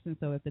mature person,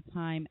 so if the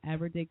time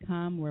ever did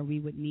come where we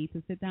would need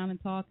to sit down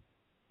and talk,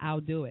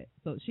 I'll do it.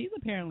 So she's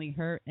apparently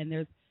hurt, and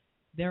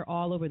they're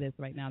all over this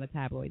right now, the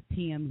tabloids.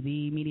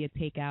 TMZ, Media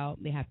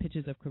Takeout, they have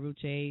pictures of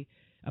Karrueche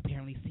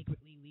apparently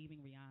secretly leaving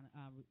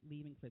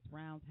leaving Chris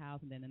Brown's house,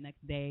 and then the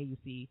next day you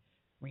see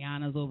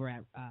Rihanna's over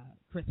at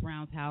Chris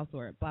Brown's house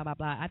or blah, blah,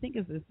 blah. I think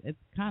it's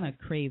kind of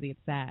crazy. It's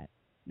sad.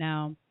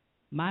 Now,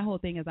 my whole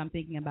thing is I'm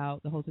thinking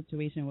about the whole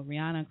situation with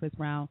Rihanna and Chris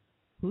Brown.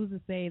 Who's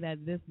to say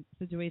that this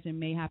situation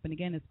may happen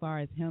again as far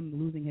as him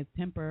losing his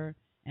temper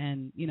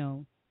and,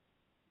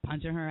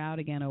 punching her out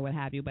again or what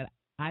have you. But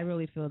I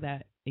really feel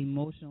that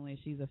emotionally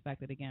she's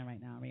affected again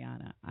right now,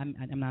 Rihanna. I'm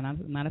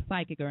not a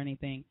psychic or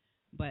anything,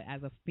 but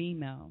as a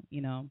female,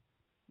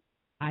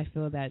 I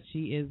feel that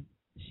she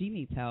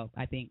needs help,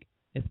 I think,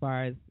 as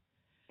far as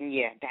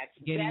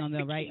getting on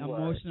the right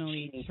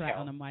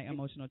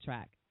emotional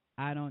track.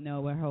 I don't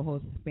know what her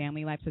whole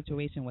family life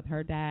situation with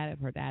her dad, if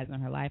her dad's in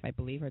her life. I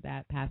believe her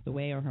dad passed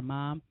away or her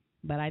mom.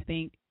 But I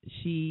think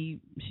she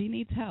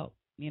needs help.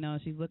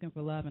 She's looking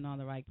for love in all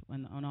the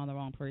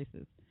wrong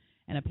places.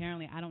 And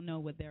apparently, I don't know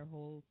what their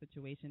whole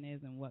situation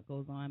is and what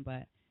goes on,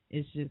 but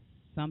it's just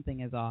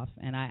something is off.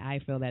 And I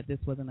feel that this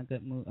wasn't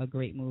a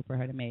great move for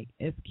her to make.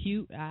 It's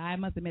cute. I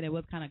must admit it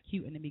was kind of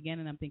cute in the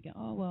beginning. I'm thinking,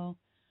 oh, well.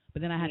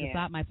 But then I had to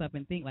stop myself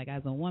and think,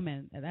 as a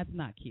woman, that's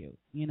not cute.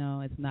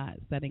 It's not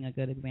setting a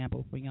good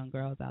example for young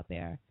girls out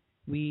there.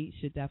 We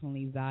should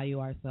definitely value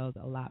ourselves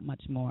a lot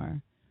much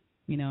more,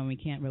 and we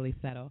can't really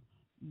settle.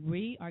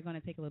 We are going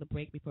to take a little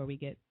break before we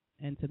get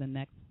into the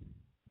next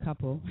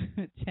couple,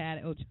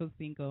 Chad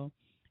Ochocinco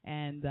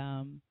and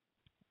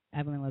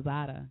Evelyn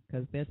Lozada,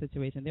 because their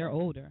situation, they're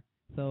older.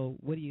 So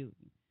what do you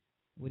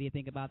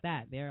think about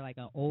that? They're like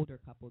an older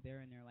couple. They're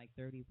in their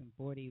 30s and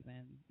 40s,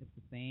 and it's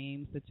the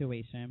same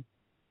situation.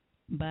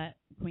 But,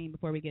 Queen,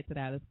 before we get to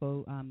that, let's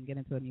go get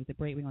into a music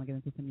break. We're going to get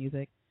into some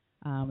music.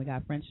 We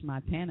got French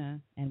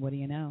Montana, and what do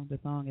you know? The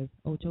song is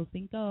Ocho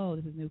Cinco.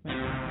 This is new French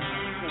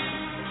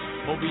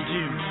Montana. OBG.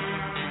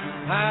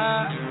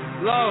 High,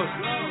 low,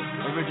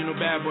 original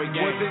bad boy gang.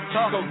 What they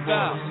talking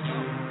about?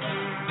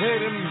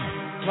 Hit them,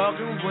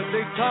 talking what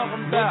they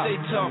talking about. What they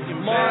talking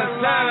about?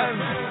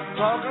 Montana,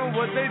 talking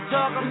what they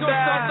talking about. We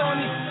gonna start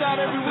throwing these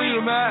side every week.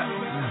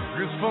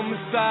 Just from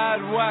the side,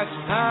 watch,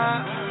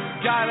 huh?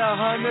 Got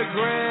 100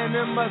 grand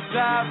in my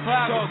side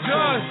pocket.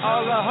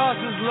 All the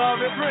hustlers love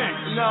it.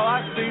 No,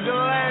 I see the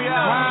lane.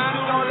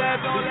 Don't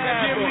let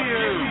give me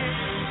you.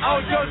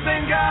 Ocho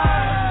Cinco.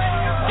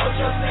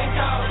 Ocho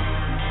Cinco.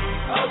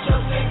 Ocho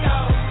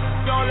Cinco.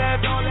 Don't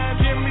let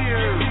give me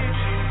you.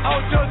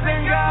 Ocho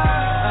Cinco.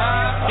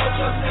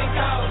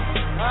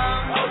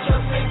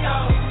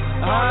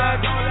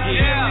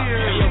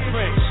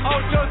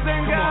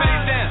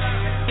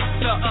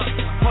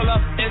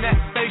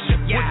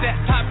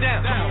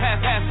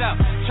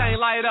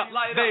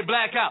 light up, they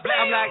black out.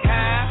 I'm like,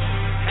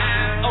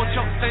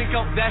 Ocho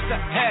Cinco, that's a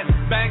head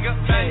banger.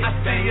 I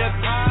see ya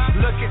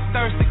looking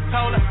thirsty,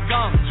 told her,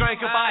 gum,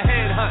 drink up, I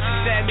head hunt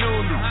that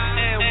Nunu.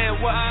 And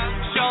what?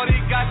 Shorty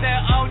got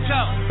that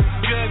Ocho.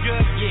 Good,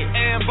 yeah.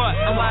 And but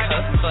I'm like,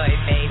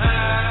 baby.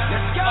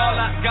 All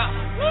I got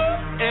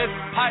is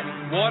pipe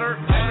water.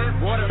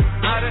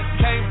 I done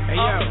came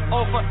up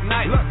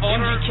overnight.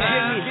 Order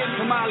hit me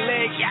for my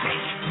leg.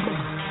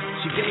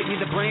 She gave me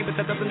the brain, but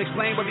that doesn't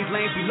explain why these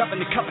lanes be loving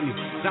the company.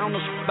 I don't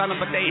know about them,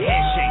 but they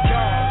handshake.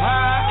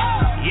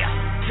 Yeah,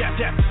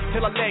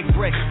 till her leg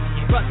break.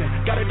 Buzzing,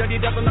 got a dirty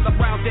dozen other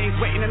brown things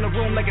waiting in the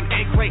room like an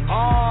egg crate.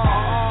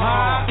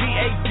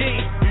 B-A-D,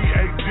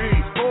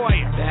 boy,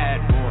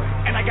 bad boy.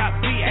 And I got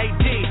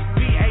B-A-D.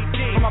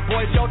 For my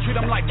boys, yo, treat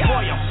them like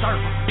royal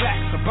surfer. Black,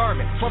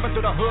 suburban, swerving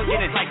through the hood,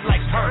 get it like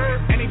her.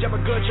 And he did a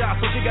good job,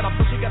 so she got a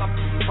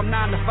from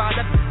 9 to 5,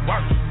 that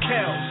work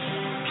kills.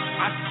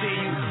 I see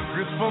you.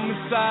 Grip from the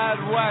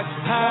side, watch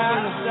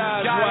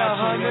high. Got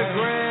 $100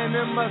 grand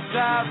in my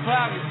side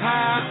pocket.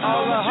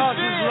 All the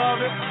hustlers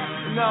love it.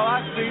 No, I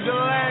see the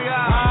leg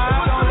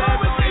high. Don't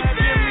let give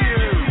me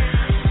you.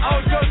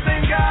 Ocho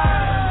Cinco.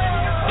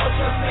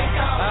 Ocho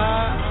Cinco.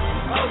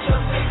 Ocho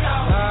Cinco.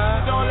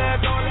 Don't let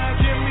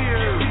give me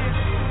you.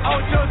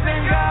 Ocho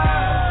Cinco.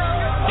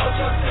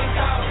 Ocho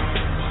Cinco.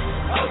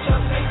 Ocho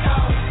Cinco.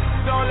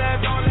 Don't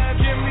let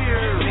give me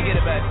you. Let me get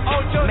it back.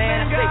 Ocho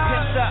Man, Cinco.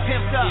 I say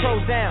pimped up,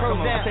 pros down.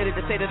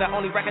 I say that I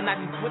only recognize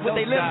you with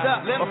they limbs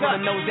up, or from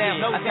the nose down.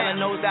 I tell her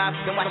nose dive,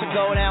 then watch it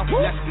go down.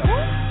 Let's go.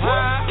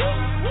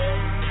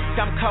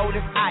 I'm cold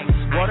as ice,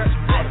 water,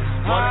 ice.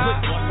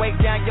 Put weight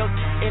down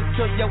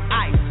into your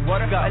ice,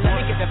 water. Go. Let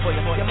me get that for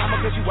you. Your mama,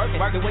 cause you working.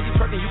 The way you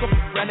twerking, you gon'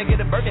 run and get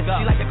a burden.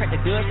 She like to crack the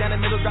dust down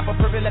the middle, drop a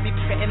purple. Let me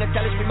pick her in the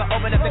telly, scream,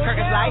 open up the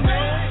curtains like.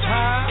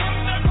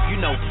 You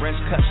know French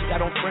cut, she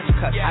got on French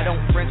cut. I don't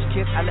French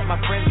kiss, I let my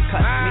friends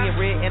cut. Me and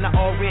Red in the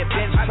all red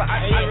bench truck.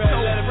 I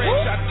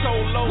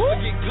told Lowe's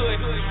to get good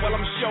while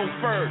I'm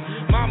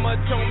chauffeured. Mama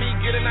told me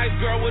get a nice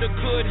girl with a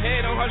good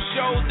head on her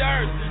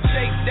shoulders.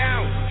 Shake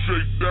down.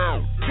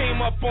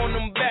 Came up on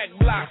them back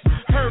blocks.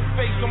 Her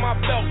face on my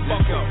belt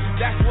buckle.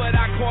 That's what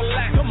I call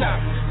laptop.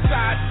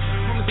 Side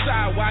from the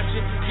side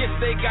watching. Guess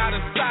they got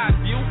a side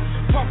view.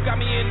 Puff got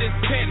me in this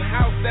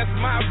penthouse. That's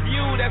my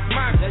view. That's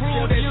my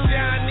crew. That's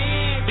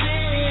Johnny.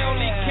 She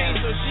only came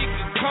so she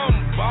could come,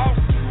 boss.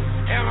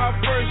 And her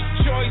first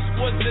choice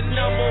was the #1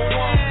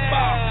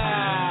 boss.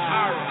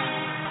 Alright.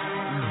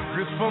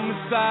 Just from the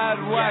side,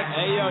 watch.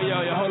 Hey, yo,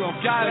 hold on.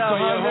 Got $100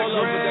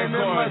 grand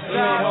in my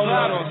side. Hold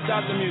on.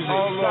 Stop the music.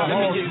 Let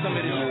me get some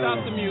of this.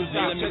 Stop the music.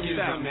 Let me get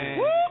some, man.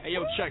 Hey,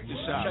 yo, check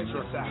this out.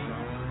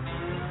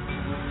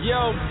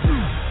 Yo,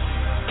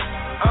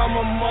 I'm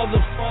a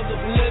motherfucker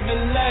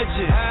living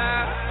legend.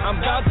 I'm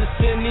about to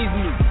send these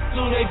niggas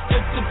through they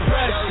fifth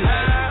depression.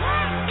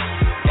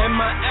 And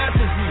my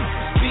athlete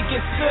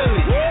speaking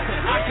silly.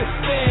 I could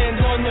stand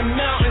on the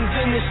mountains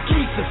in the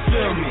streets to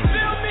feel me.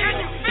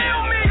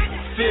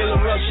 Feel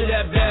the rush of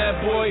that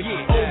bad boy.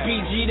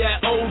 OBG, that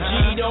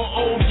OG, don't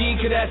OD,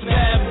 cause that's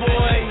bad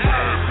boy.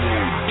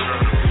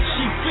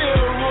 She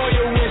feel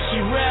royal when she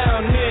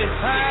round this.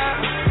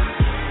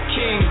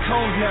 King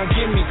Combs, now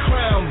give me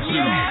crown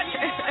juice.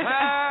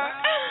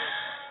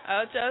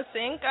 Ocho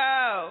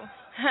Cinco.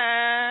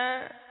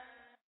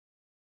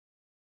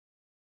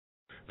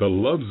 The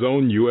Love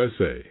Zone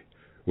USA,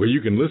 where you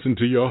can listen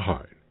to your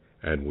heart,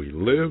 and we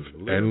live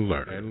and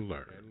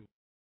learn.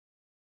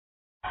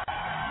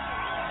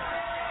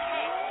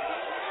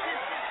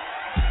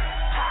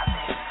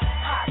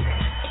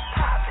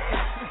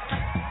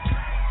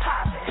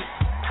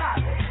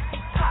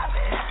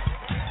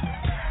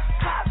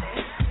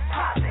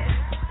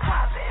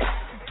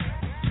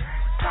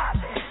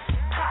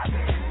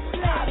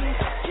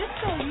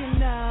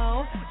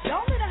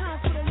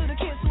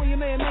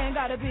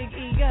 A big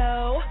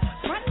ego.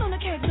 Frontin' on the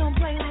cake, don't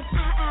play like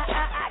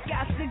I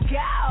got to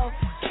go.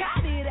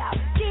 Got it out.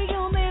 Get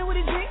your man what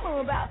he dream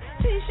about.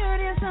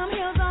 T-shirt and some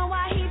heels on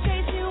while he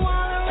chase you all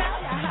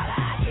around.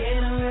 I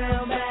get him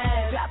real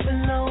bad. Drop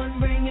it low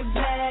and bring it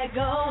back.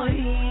 Oh, he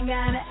ain't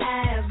gotta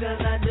ask, cause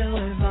I do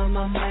it for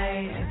my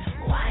man.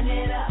 Wind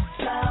it up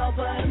slow,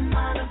 put him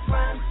on the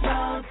front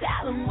row.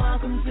 Tell him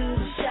welcome to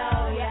the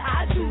show. Yeah,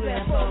 I do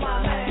that for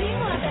my man. He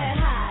want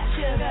that hot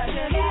sugar.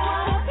 He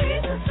want a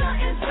piece of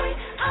something sweet.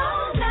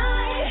 Oh,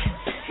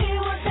 he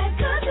wants that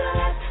good to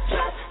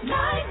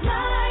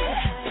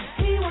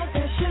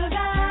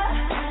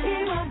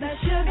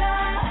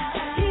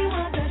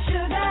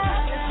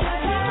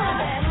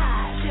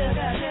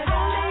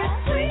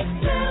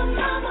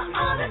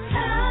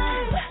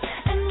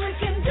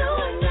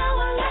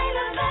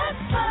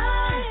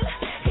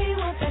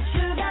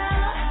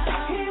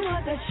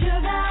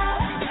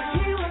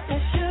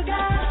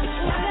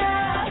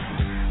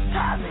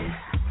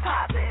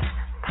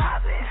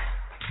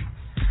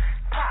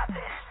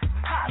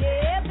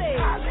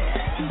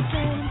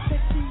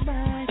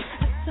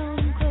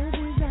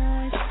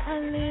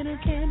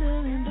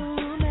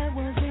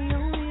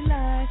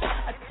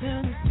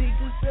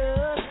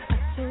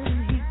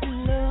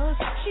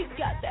He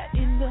got that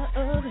in the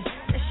oven,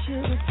 that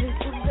sugar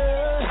taste of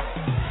love.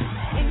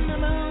 Ain't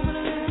nothing wrong with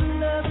a little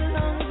love as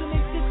long as it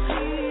makes it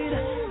sweet.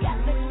 Got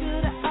that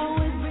good, I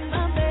always bring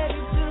my baby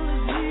to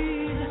his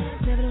knees.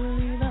 Never to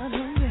leave out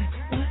hungry,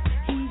 what?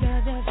 He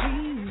got that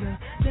fever.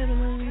 Never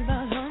to leave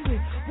out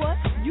hungry,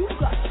 what? You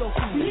got so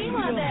fever. He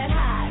want that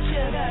hot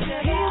sugar,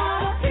 sugar. He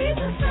want a piece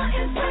of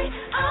something sweet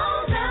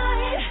all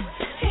night.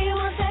 He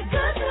wants that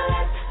good to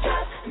let's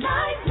just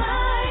night,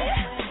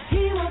 night.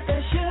 He wants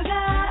that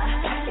sugar.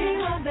 He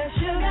wants that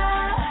sugar.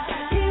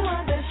 He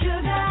wants that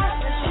sugar.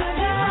 That sugar.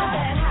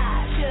 That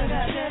hot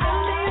sugar. I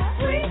need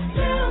sweet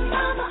little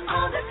mama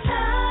all the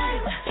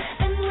time.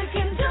 And we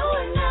can do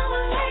it now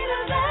or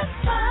later, that's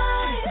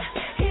fine.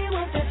 He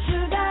wants that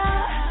sugar.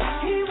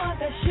 He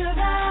wants that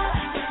sugar.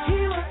 He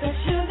wants that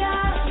sugar.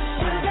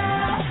 Sugar.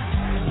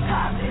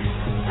 Pop it,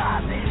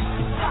 pop it,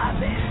 pop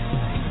it.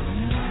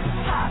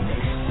 Pop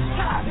it,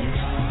 pop it,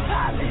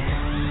 pop it.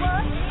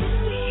 What?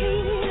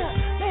 Heat it up,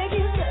 make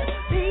it up,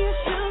 be a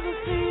sugar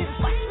seed.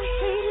 Watch me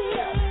heat it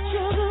up,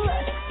 sugar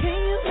rush, can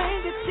you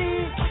make it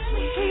see? Watch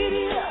me heat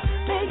it up,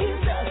 make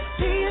it up,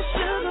 be a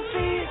sugar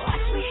feed.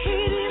 Watch me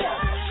heat it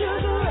up,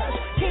 sugar rush,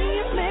 can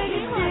you make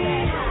it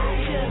see?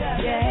 Sugar,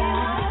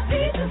 yeah.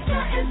 Piece of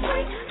something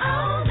sweet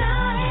all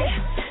night.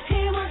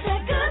 He wants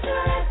that good to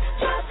let's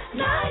just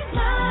night,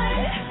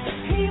 night.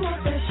 He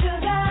wants that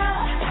sugar,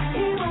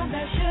 he wants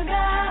that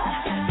sugar.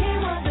 He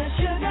wants that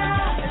sugar,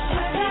 that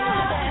sugar.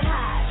 That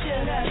hot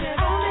sugar.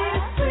 I need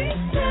a sweet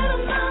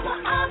little mama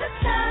all the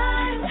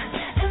time.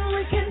 And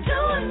we can do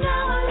it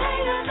now or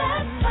later,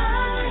 that's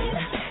fine.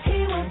 He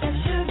wants that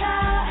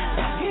sugar.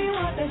 He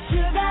wants that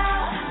sugar.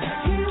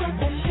 He wants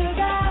that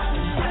sugar,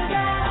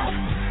 sugar.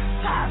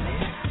 Pop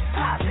it,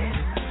 pop it,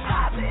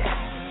 pop it.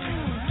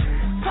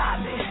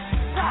 Pop it,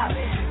 pop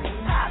it,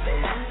 pop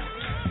it.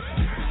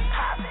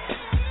 Pop it,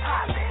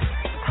 pop it,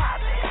 pop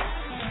it.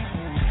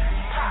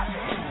 Pop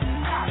it,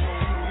 pop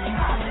it,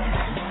 pop it.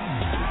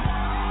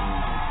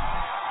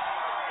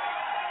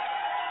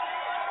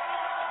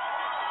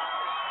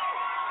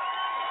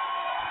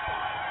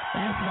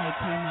 That's right,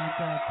 came out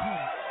there.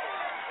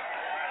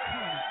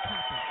 Come on,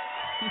 pop it.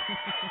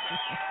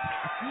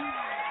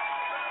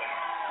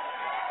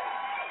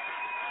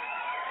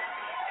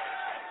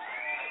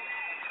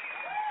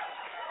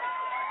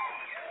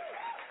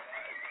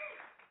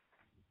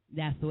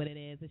 That's what it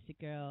is. It's your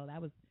girl.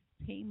 That was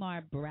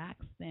Tamar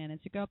Braxton.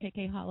 It's your girl,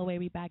 KK Holloway.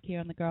 We back here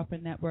on the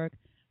Girlfriend Network,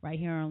 right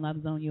here on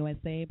Love Zone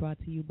USA, brought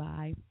to you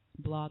by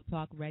Blog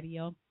Talk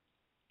Radio.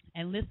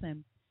 And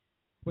listen,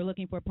 we're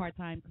looking for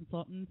part-time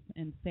consultants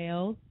in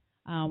sales.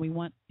 If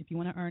you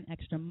want to earn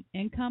extra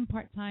income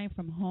part-time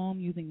from home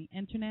using the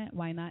internet,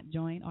 why not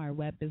join our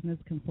web business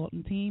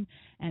consultant team?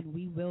 And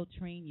we will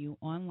train you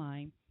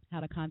online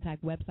how to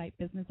contact website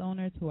business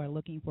owners who are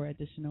looking for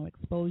additional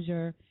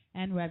exposure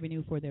and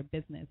revenue for their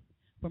business.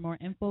 For more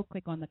info,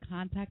 click on the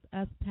Contact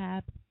Us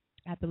tab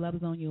at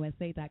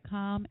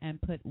thelovezoneusa.com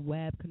and put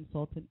Web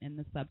Consultant in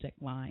the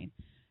subject line.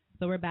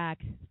 So we're back.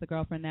 It's the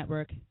Girlfriend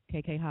Network,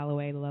 KK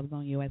Holloway, the Love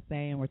Zone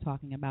USA, and we're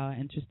talking about an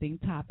interesting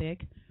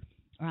topic.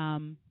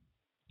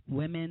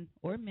 Women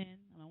or men,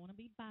 I don't want to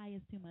be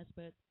biased too much,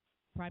 but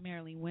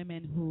primarily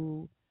women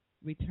who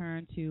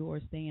return to or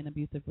stay in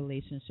abusive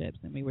relationships.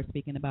 And we were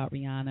speaking about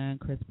Rihanna and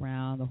Chris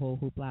Brown, the whole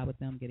hoopla with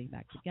them getting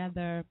back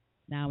together.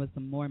 Now with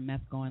some more mess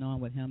going on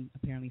with him,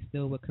 apparently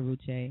still with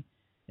Karrueche,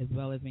 as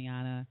well as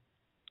Rihanna.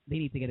 They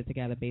need to get it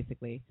together,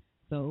 basically.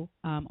 So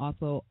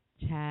also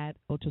Chad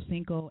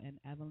Ochocinco and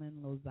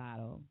Evelyn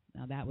Lozado.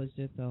 Now that was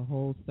just a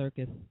whole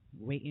circus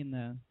waiting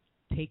to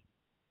take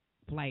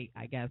flight,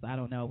 I guess. I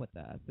don't know what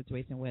the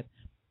situation with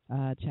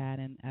Chad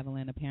and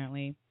Evelyn.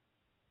 Apparently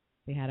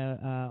they had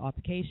a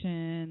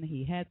altercation.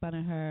 He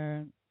headbutted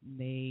her.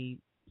 They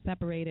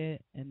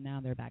separated, and now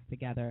they're back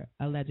together.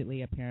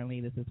 Allegedly,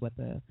 apparently, this is what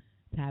the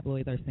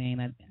tabloids are saying,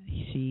 that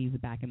she's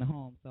back in the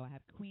home. So I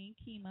have Queen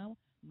Chemo,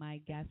 my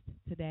guest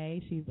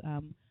today. She's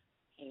on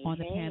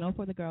the panel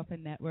for the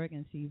Girlfriend Network,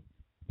 and she's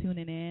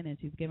tuning in, and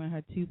she's giving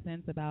her 2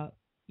 cents about,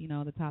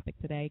 the topic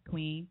today,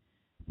 Queen.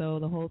 So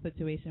the whole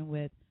situation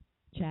with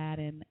Chad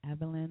and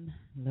Evelyn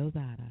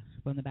Lozada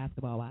from the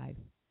Basketball Wives.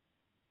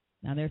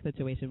 Now, their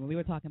situation, when we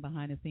were talking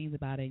behind the scenes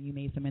about it, you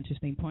made some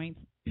interesting points.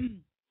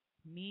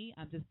 Me,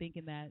 I'm just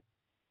thinking that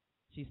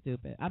she's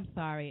stupid. I'm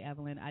sorry,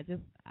 Evelyn. I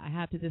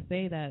have to just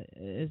say that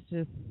it's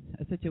just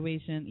a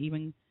situation,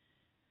 even,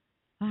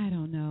 I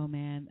don't know,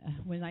 man.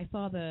 When I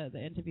saw the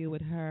interview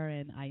with her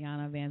and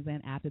Ayanna Van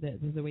Zandt after the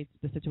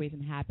situation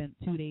happened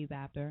 2 days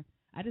after,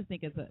 I just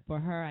think for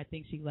her, I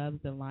think she loves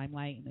the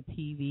limelight and the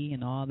TV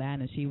and all that,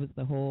 and she was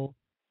the whole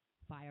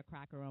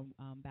firecracker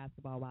on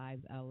Basketball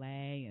Wives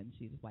LA, and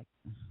she's like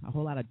a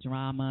whole lot of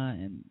drama,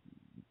 and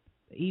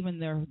even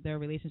their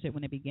relationship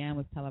when it began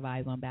was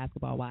televised on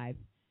Basketball Wives.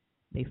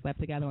 They slept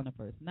together on the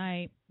first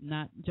night.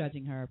 Not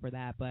judging her for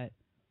that, but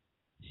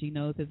she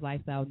knows his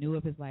lifestyle, knew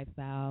of his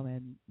lifestyle,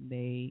 and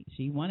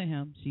she wanted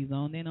him. She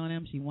zoned in on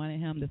him. She wanted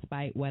him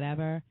despite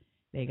whatever.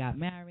 They got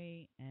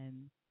married,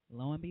 and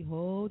lo and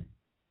behold,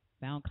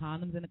 found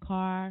condoms in the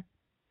car.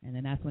 And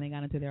then that's when they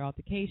got into their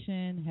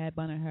altercation,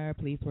 headbutted her.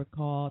 Police were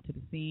called to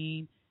the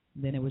scene.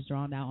 Then it was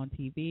drawn out on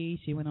TV.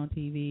 She went on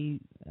TV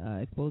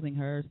exposing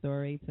her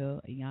story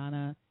to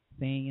Iyanla,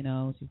 saying, you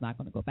know, she's not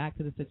going to go back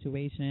to the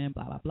situation,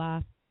 blah, blah,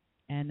 blah.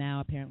 And now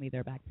apparently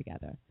they're back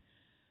together.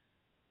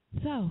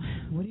 So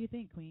what do you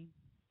think, Queen?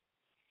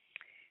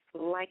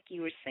 Like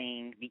you were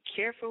saying, be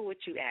careful what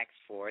you ask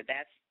for.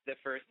 That's the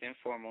first and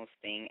foremost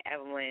thing.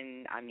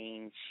 Evelyn, I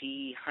mean,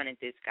 she hunted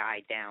this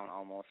guy down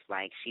almost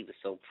like she was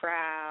so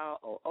proud.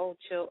 Oh,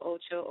 Ocho,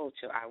 Ocho,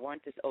 Ocho. I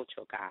want this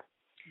Ocho guy.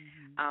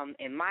 Mm-hmm.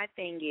 And my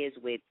thing is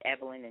with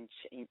Evelyn and,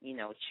 you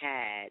know,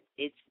 Chad,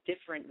 it's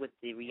different with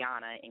the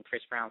Rihanna and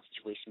Chris Brown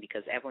situation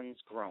because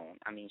Evelyn's grown.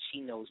 I mean,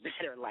 she knows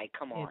better. Like,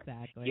 come on.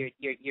 Exactly.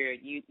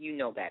 You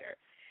know better.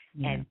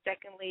 Yeah. And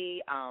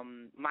secondly,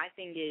 my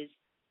thing is,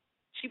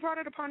 she brought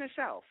it upon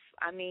herself.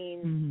 I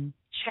mean,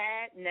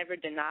 Chad never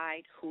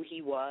denied who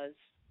he was.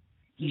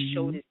 He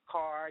showed his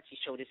cards. He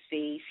showed his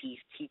face.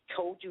 He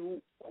told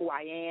you who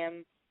I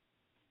am.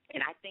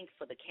 And I think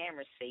for the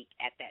camera's sake,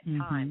 at that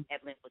time,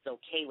 Evelyn was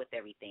okay with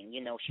everything. You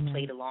know, she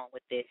played along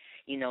with it.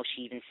 You know,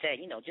 she even said,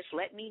 you know, just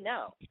let me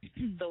know.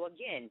 So,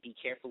 again, be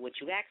careful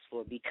what you ask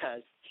for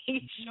because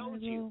he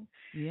showed you,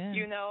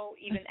 you know,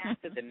 even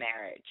after the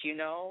marriage, you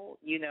know.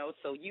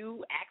 So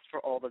you asked for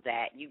all of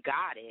that. You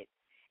got it.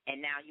 And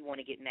now you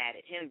want to get mad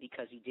at him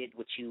because he did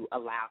what you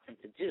allowed him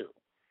to do.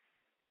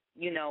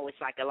 You know,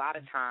 it's like a lot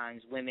of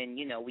times women,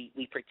 you know, we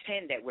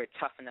pretend that we're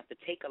tough enough to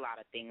take a lot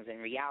of things. In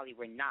reality,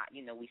 we're not.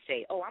 You know, we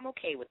say, oh, I'm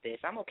okay with this.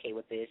 I'm okay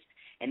with this.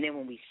 And then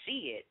when we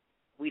see it,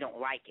 we don't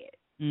like it.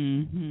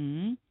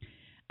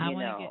 I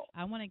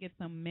want to get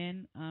some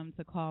men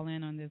to call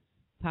in on this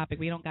topic.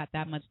 We don't got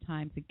that much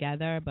time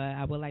together, but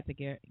I would like to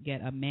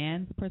get a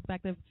man's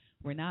perspective.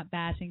 We're not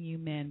bashing you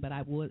men, but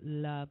I would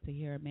love to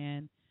hear a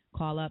man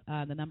call up.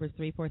 The number is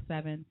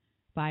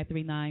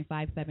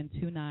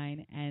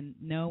 347-539-5729. And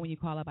no, when you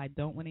call up, I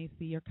don't want to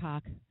see your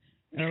cock.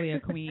 Earlier,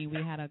 Queen,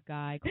 we had a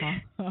guy call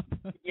up.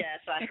 Yes,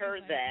 I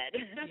heard that.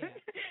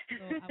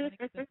 So I want to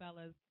get the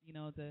fellas, you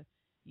know, to,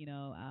 you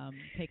know,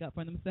 take up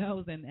for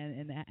themselves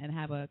and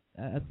have a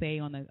say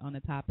on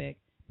the topic.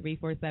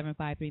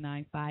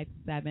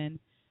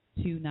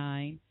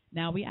 347-539-5729.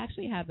 Now, we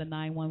actually have the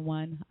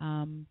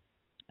 911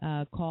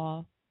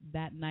 call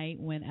that night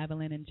when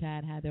Evelyn and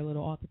Chad had their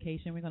little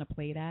altercation. We're going to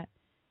play that,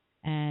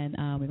 and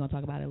we're going to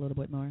talk about it a little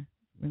bit more.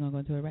 We're going to go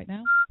into it right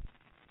now.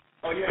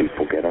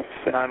 People get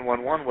upset.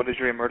 911, what is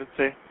your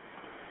emergency?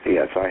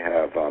 Yes, I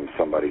have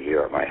somebody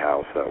here at my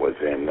house that was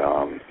in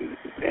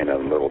a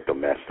little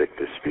domestic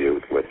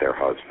dispute with their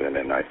husband,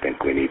 and I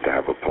think we need to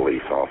have a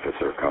police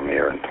officer come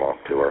here and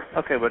talk to her.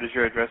 Okay, what is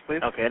your address,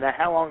 please? Okay, now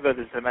how long ago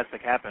did this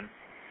domestic happen?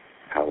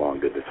 How long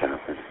did this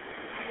happen?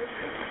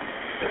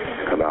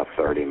 About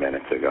 30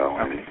 minutes ago,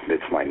 and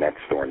it's my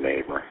next-door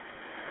neighbor,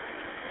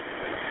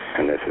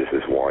 and this is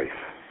his wife.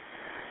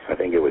 I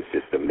think it was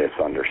just a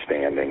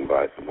misunderstanding,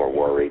 but we're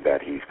worried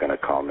that he's going to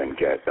come and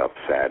get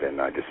upset,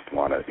 and I just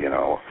want to, you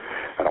know,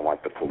 I don't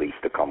want the police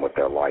to come with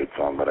their lights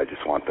on, but I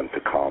just want them to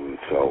come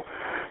till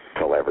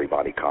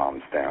everybody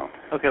calms down.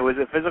 Okay, was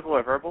it physical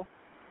or verbal?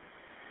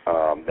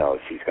 No,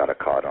 she's got a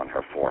cut on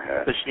her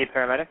forehead. Does she need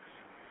paramedics?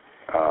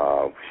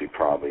 She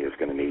probably is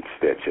going to need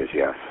stitches,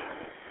 yes.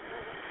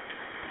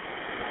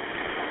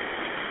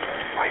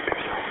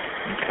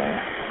 Okay.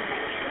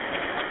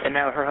 And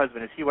now her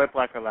husband, is he white,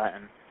 black, or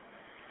Latin?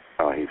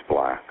 He's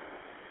black.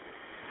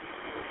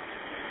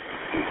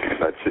 Okay,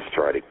 let's just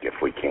try to, if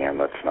we can,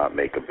 let's not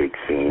make a big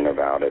scene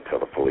about it till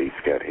the police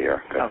get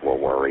here, because we're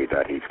worried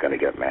that he's going to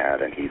get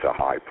mad, and he's a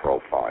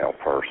high-profile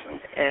person.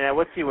 And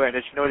what's he wearing?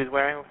 Does she know what he's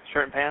wearing?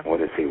 Shirt and pants?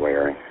 What is he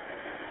wearing? He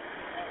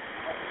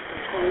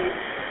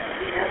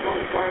has on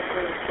dark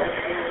gray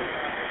sweatpants,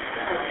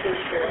 a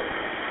T-shirt.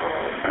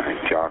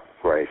 Jock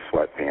gray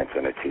sweatpants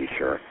and a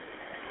T-shirt.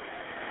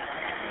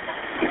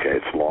 Okay,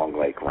 it's Long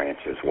Lake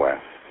Ranches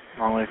West.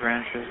 Long Lake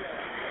Ranches.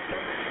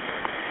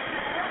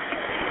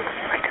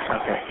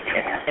 Okay.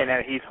 And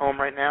he's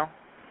home right now?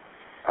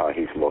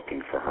 He's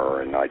looking for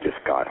her, and I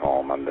just got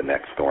home. I'm the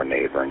next-door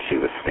neighbor, and she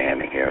was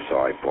standing here, so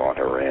I brought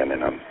her in,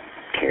 and I'm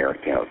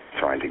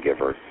trying to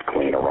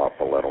clean her up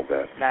a little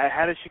bit. Now,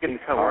 how did she get the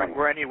cut?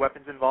 Were any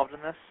weapons involved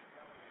in this?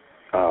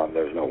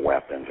 There's no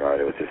weapons, right?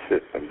 It was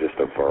just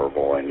a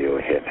verbal, and you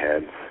hit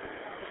heads.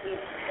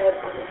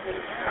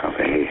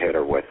 Okay, he hit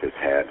her with his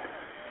head.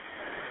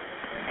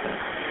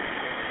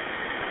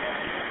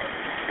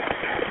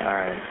 All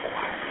right.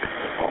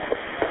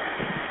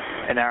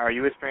 And now, are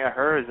you whispering at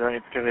her? Is there any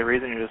particular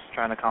reason you're just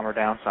trying to calm her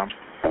down some?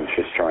 I'm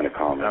just trying to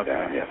calm her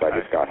down, yes. I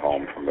just got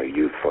home from a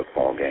youth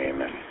football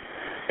game, and,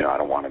 I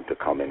don't want him to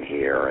come in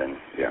here and,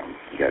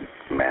 get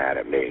mad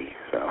at me,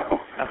 so.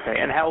 Okay,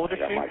 and how old is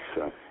she? My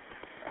son.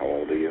 How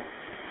old are you?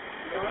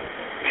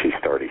 She's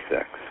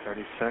 36.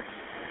 36.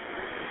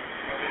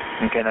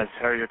 Okay, that's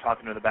her you're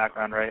talking to in the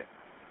background, right?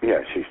 Yeah,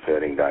 she's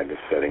sitting. I'm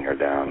just sitting her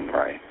down,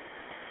 right.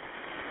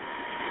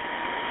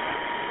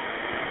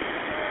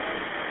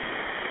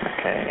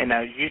 Okay, and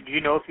now, do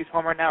you know if he's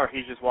home right now, or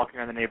he's just walking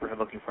around the neighborhood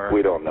looking for her?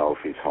 We don't know if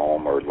he's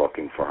home or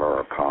looking for her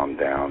or calmed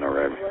down or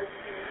whatever.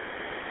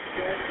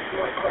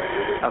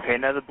 Okay,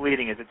 now the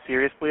bleeding, is it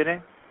serious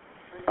bleeding?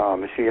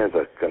 She has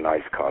a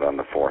nice cut on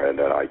the forehead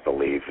that I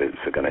believe is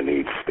going to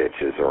need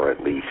stitches or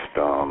at least,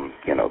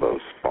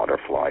 those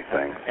butterfly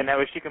things. And now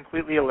is she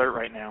completely alert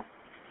right now?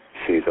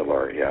 She's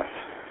alert, yes.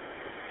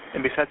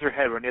 And besides her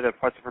head, were any other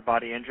parts of her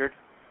body injured?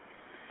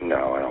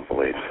 No, I don't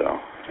believe so.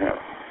 Yeah.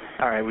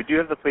 All right, we do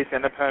have the police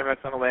and the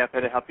paramedics on the way up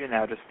there to help you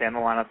now. Just stand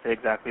in the line and say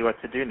exactly what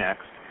to do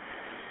next.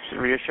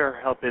 Just reassure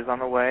her help is on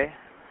the way.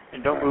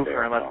 And don't move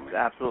her unless it's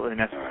absolutely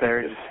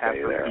necessary. Just have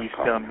her be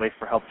still and wait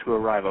for help to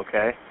arrive,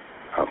 okay?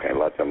 Okay,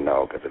 let them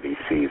know, because if he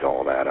sees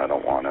all that, I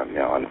don't want him,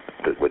 and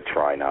would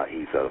try not,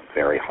 he's a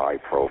very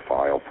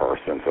high-profile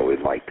person, so we'd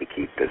like to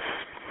keep this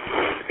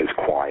as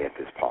quiet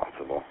as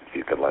possible. If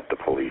you could let the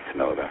police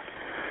know that.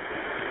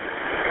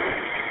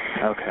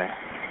 Okay.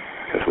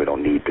 Because we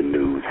don't need the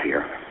news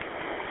here.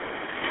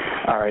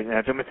 All right,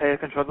 now do me tell you to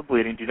control the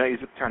bleeding. Do not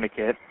use a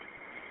tourniquet.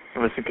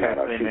 And listen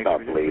carefully. She's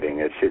not bleeding.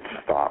 It should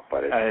stop,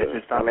 but it's,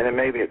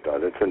 maybe it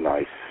does. It's a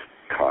nice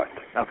cut.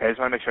 Okay, I just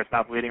want to make sure it's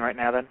not bleeding right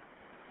now then?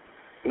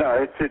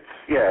 No, it's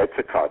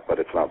a cut, but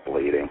it's not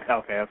bleeding.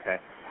 Okay.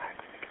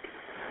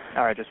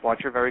 All right, just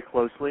watch her very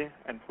closely,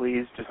 and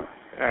please just,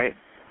 all right?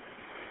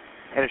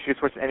 And if she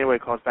gets worse in any way,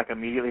 call us back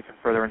immediately for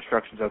further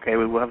instructions, okay?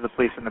 We will have the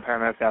police and the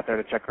paramedics out there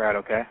to check her out,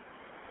 okay?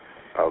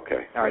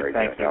 Okay. All right,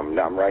 thank you.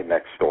 I'm right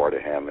next door to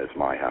him is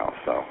my house,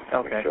 so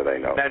make sure they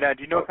know. Now,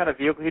 do you know what kind of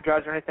vehicle he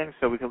drives or anything?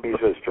 So we can. He's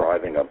just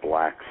driving a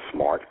black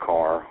smart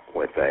car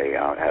with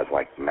has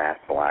like matte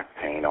black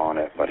paint on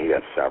it, but he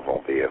has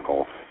several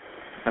vehicles.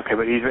 Okay,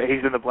 but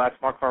he's in the black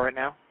smart car right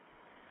now?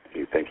 Do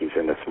you think he's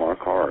in the smart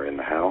car or in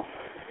the house?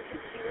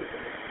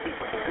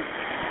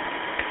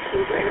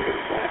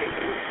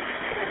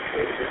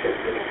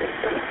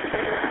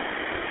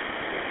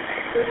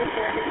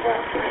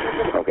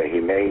 Okay, he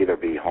may either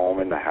be home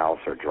in the house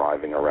or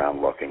driving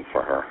around looking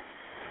for her.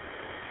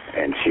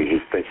 And she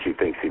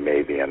thinks he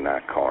may be in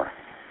that car.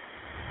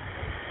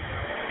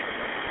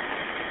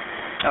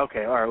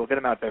 Okay, all right, we'll get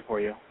him out there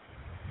for you.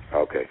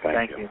 Okay,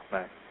 thank you.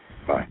 Bye.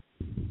 Bye.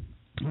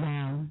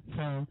 Wow,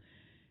 so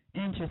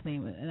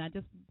interesting. And I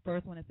just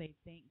first want to say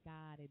thank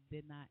God it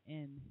did not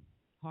end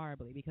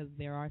horribly, because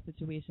there are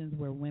situations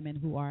where women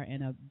who are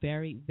in a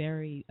very,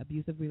 very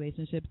abusive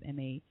relationships and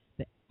the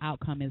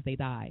outcome is they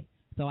die.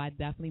 So I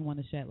definitely want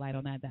to shed light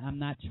on that. That I'm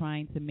not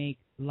trying to make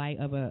light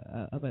of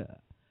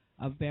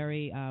a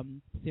very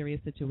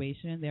serious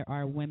situation. There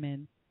are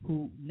women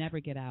who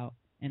never get out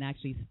and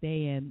actually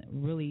stay in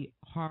really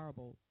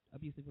horrible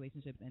abusive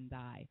relationships and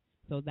die.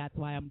 So that's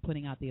why I'm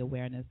putting out the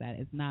awareness that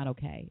it's not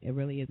okay. It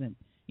really isn't.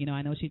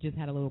 I know she just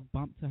had a little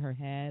bump to her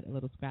head, a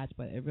little scratch,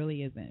 but it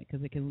really isn't,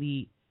 because it can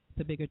lead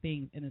to bigger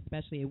things, and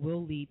especially it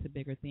will lead to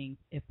bigger things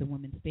if the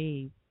woman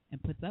stays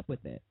and puts up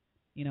with it.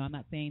 I'm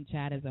not saying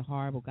Chad is a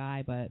horrible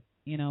guy, but,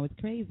 it's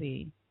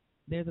crazy.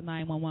 There's a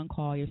 911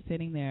 call. You're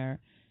sitting there.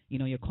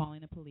 You're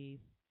calling the police.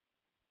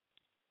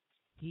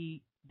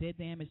 He did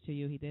damage to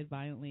you. He did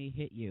violently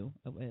hit you.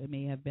 It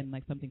may have been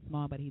like something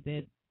small, but he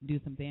did do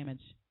some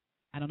damage.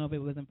 I don't know if it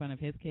was in front of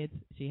his kids.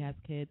 She has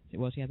kids.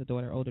 Well, she has a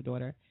daughter, older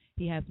daughter.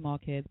 He has small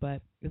kids,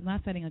 but it's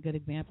not setting a good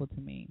example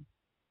to me.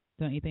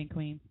 Don't you think,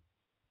 Queen?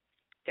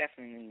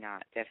 Definitely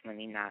not.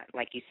 Definitely not.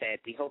 Like you said,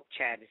 we hope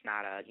Chad is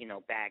not a,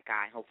 bad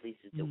guy. Hopefully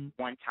this is a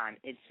one-time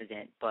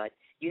incident. But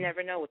you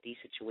never know with these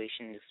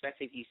situations,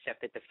 especially if you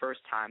accept it the first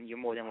time, you're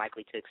more than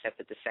likely to accept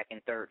it the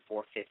second, third,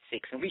 fourth, fifth,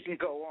 sixth, and we can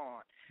go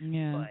on.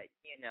 Yeah. But,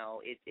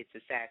 it's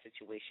a sad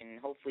situation.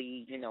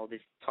 Hopefully,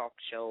 this talk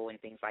show and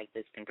things like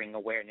this can bring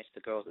awareness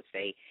to girls to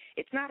say,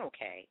 it's not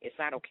okay. It's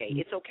not okay.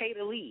 It's okay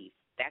to leave.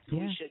 That's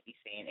what we should be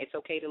saying. It's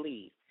okay to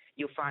leave.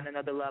 You'll find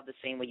another love the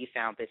same way you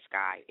found this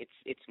guy.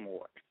 It's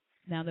more.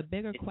 Now, the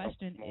bigger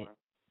question is,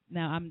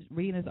 now I'm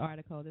reading this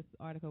article. This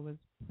article was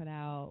put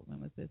out,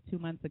 when was this, 2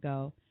 months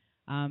ago.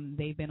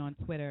 They've been on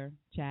Twitter,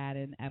 Chad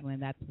and Evelyn.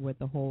 That's with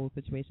the whole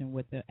situation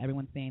with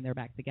everyone saying they're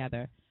back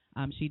together.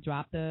 She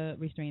dropped the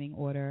restraining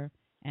order,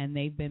 and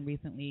they've been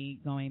recently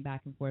going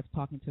back and forth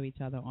talking to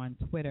each other on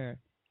Twitter,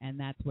 and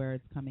that's where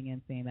it's coming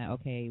in saying that,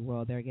 okay,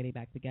 well, they're getting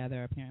back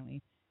together.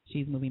 Apparently,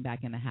 she's moving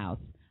back in the house.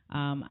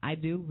 I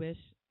do wish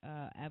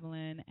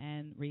Evelyn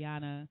and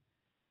Rihanna,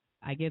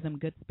 I give them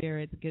good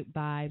spirits, good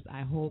vibes.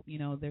 I hope,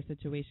 their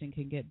situation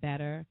can get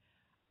better.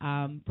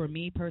 For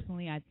me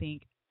personally, I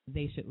think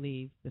they should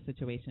leave the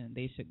situation.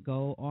 They should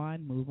go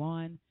on, move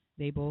on.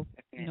 They both,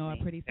 are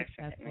pretty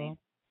successful.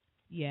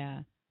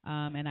 Yeah.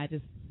 And I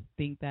just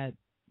think that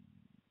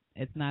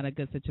it's not a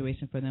good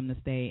situation for them to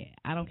stay.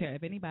 I don't care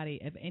if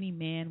any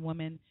man,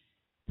 woman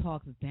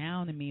talks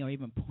down to me or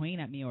even point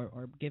at me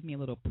or give me a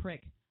little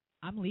prick,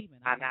 I'm leaving.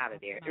 I'm out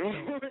of there.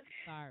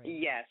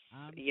 Sorry. Yes.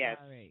 I'm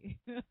sorry.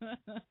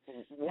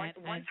 One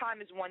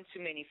time is one too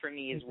many for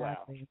me as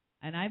well.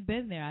 And I've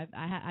been there.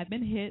 I've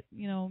been hit,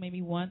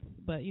 maybe once,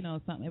 but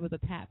something. It was a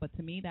tap. But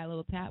to me, that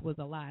little tap was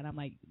a lot. And I'm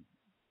like,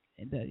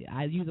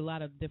 I use a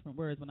lot of different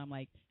words when I'm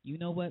like, you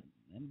know what,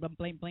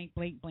 blank, blank,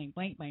 blank, blank,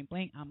 blank, blank,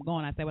 blank. I'm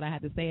gone. I said what I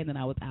had to say, and then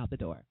I was out the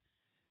door.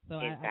 So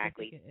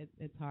exactly. I think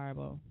it's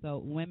horrible. So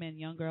women,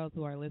 young girls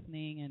who are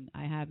listening, and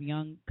I have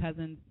young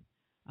cousins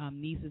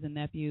nieces and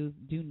nephews,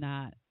 do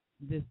not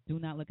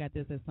look at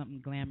this as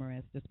something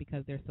glamorous just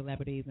because they're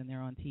celebrities and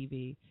they're on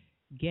TV.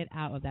 Get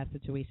out of that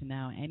situation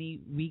now.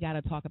 We got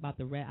to talk about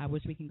the red. I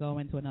wish we can go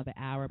into another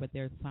hour, but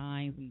there's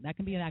signs, and that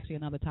can be actually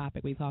another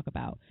topic we talk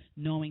about,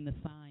 knowing the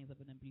signs of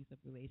an abusive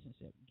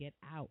relationship. Get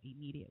out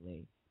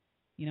immediately.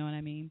 You know what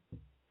I mean?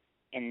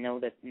 And know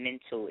that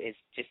mental is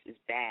just as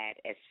bad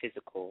as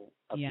physical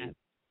abuse. Yes.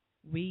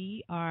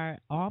 We are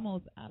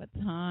almost out of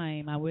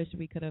time. I wish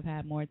we could have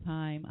had more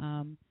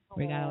time.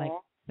 We got like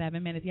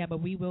 7 minutes. Yeah,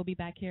 but we will be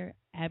back here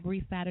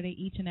every Saturday,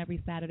 each and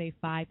every Saturday,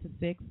 5 to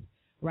 6,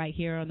 right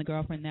here on the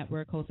Girlfriend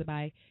Network, hosted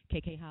by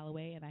KK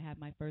Holloway. And I have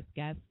my first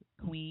guest,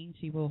 Queen.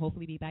 She will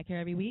hopefully be back here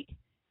every week.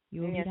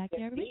 You will be back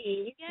here every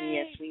week? Yay.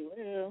 Yes, we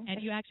will.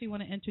 And you actually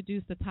want to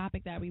introduce the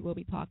topic that we will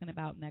be talking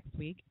about next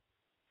week?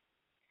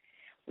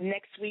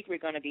 Next week, we're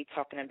going to be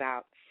talking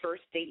about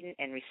first dating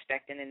and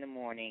respecting in the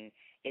morning.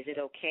 Is it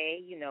okay?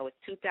 You know, it's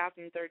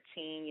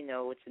 2013. You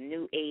know, it's a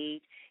new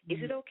age. Is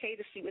it okay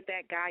to sleep with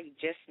that guy you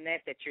just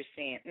met that you're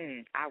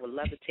saying, I would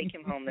love to take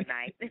him home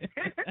tonight,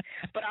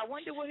 but I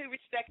wonder will he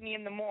respect me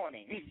in the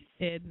morning?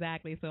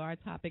 Exactly. So our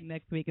topic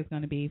next week is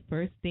going to be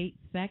first date,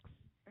 sex,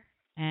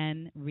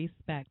 and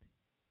respect.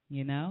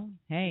 You know,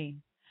 hey,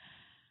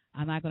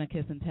 I'm not going to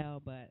kiss and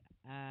tell, but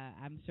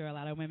I'm sure a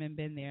lot of women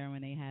been there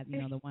when they had,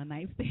 the one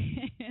night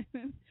stand.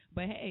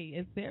 But hey,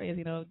 it's serious.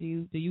 You know,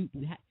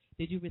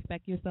 did you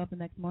respect yourself the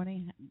next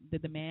morning?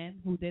 Did the man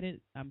who did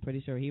it? I'm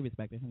pretty sure he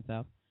respected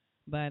himself.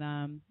 But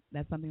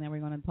that's something that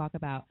we're going to talk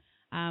about.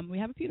 We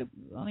have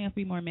only a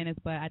few more minutes,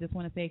 but I just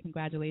want to say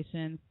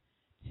congratulations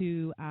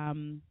to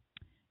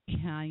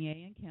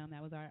Kanye and Kim.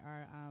 That was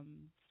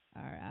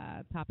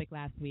our topic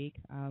last week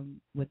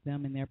with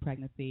them and their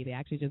pregnancy. They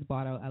actually just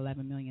bought a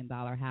 $11 million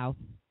house,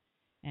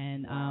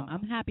 and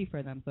I'm happy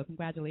for them. So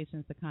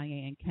congratulations to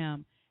Kanye and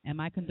Kim. And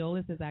my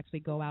condolences actually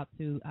go out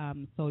to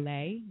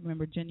Soleil.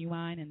 Remember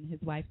Genuine and his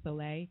wife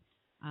Soleil?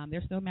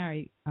 They're still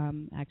married,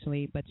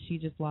 actually, but she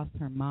just lost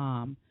her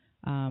mom.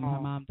 Her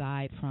mom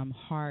died from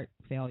heart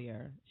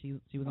failure. She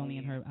was only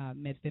in her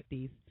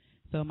mid-50s.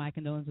 So my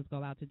condolences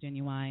go out to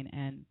Genuine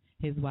and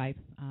his wife's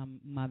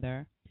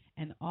mother.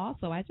 And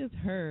also, I just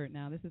heard,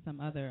 now this is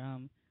some other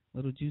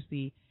little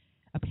juicy,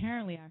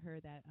 apparently I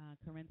heard that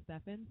Corinne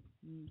Steffens,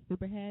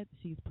 Superhead,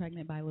 she's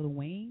pregnant by Lil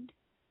Wayne.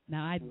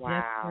 Now, I just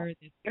heard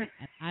this, and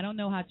I don't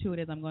know how true it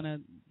is. I'm going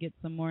to get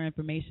some more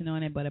information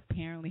on it, but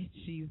apparently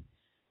she's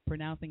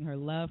pronouncing her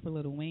love for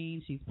Lil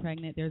Wayne. She's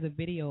pregnant. There's a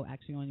video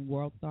actually on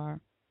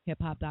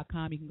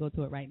worldstarhiphop.com. You can go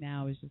to it right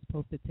now. It's just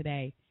posted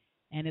today.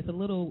 And it's a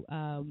little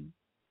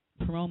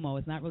promo.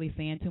 It's not really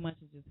saying too much.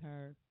 It's just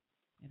her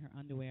in her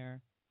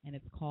underwear. And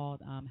it's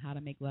called How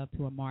to Make Love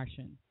to a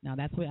Martian. Now,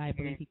 that's what I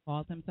believe he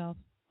calls himself,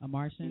 a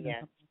Martian or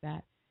something like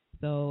that.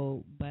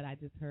 So, but I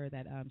just heard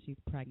that she's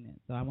pregnant.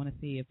 So I want to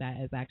see if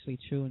that is actually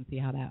true and see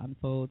how that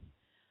unfolds.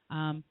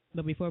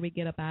 But before we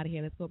get up out of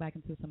here, let's go back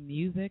into some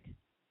music.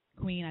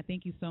 Queen, I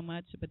thank you so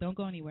much. But don't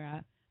go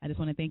anywhere. I just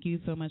want to thank you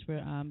so much for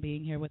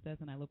being here with us,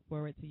 and I look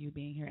forward to you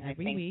being here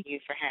every week. Thank you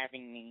for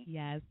having me.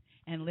 Yes.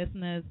 And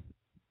listeners,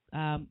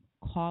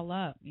 call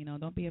up.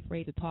 Don't be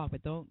afraid to talk,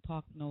 but don't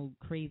talk no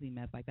crazy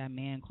mess like that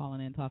man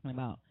calling in talking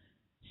about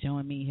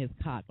showing me his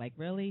cock. Like,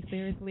 really?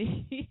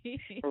 Seriously?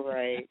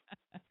 Right.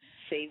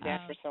 Save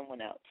that for someone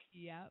else.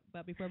 Yeah,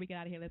 but before we get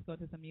out of here, let's go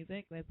to some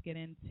music. Let's get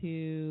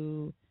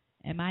into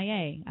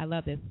MIA. I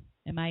love this.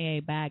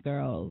 MIA, Bad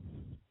Girls.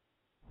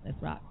 Let's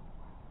rock.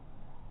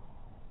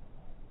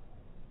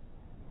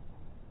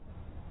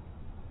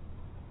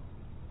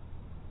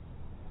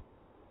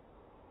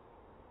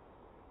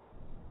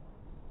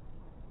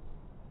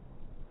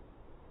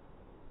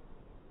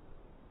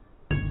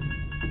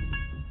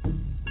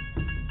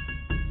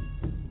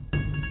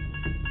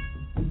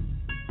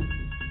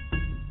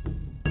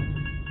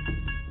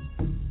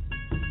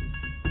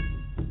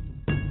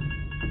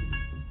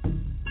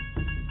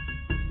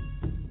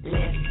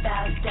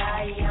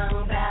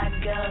 Young bad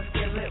girls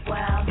do it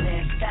well.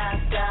 Live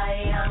faster,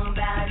 young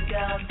bad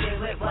girls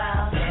do it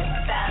well. Live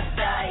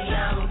faster,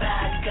 young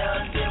bad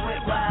girls do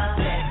it well.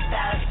 Live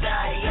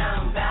faster,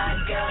 young bad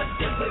girls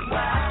do it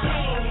well. My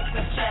chain hits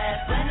my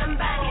chest when I'm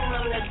banging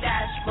on the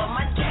dashboard.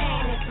 My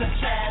chain hits my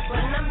chest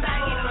when I'm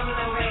banging on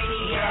the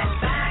radio.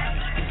 Back,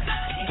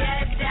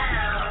 get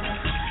down,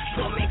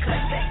 pull me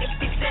closer if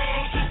you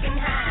think you can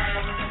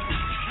hang.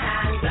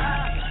 Hands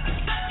up,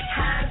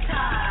 hands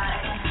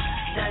high.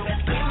 Don't go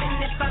screaming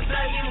if I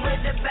blow you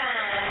with a bang.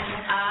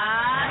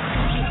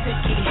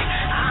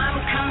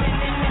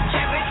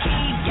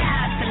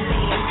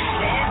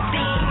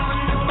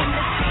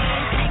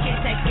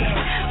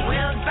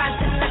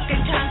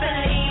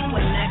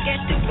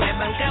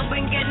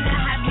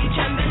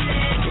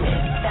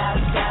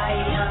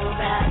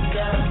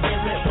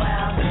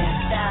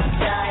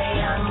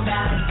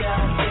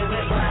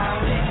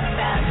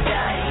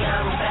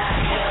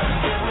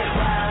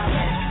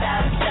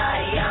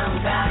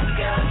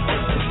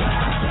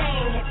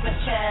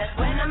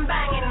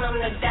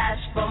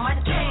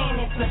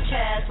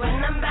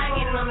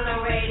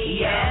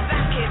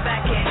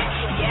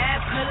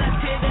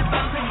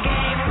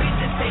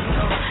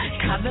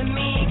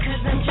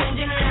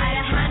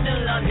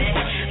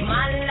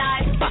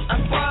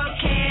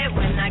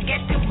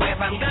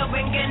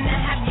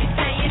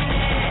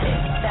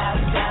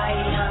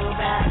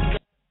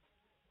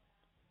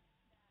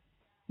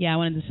 Yeah, I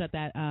wanted to shut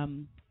that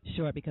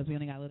short because we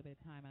only got a little bit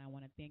of time, and I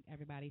want to thank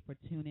everybody for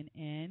tuning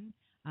in.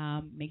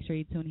 Make sure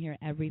you tune here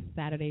every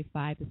Saturday,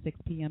 5 to 6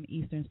 p.m.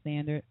 Eastern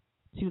Standard,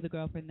 to the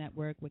Girlfriend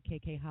Network with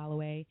KK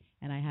Holloway,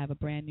 and I have a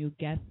brand new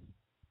guest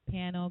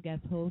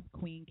host,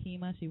 Queen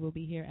Kima. She will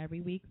be here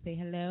every week. Say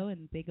hello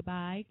and say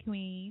goodbye,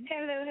 Queen.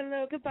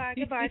 Hello, goodbye.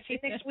 See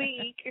you next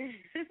week.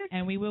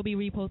 And we will be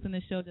reposting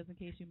the show just in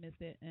case you missed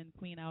it. And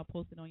Queen, I'll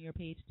post it on your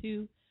page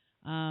too.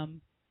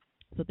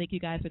 So thank you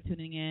guys for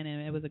tuning in,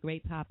 and it was a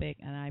great topic,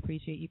 and I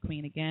appreciate you,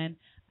 Queen, again.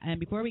 And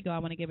before we go, I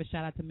want to give a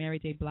shout-out to Mary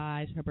J.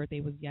 Blige. Her birthday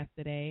was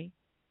yesterday.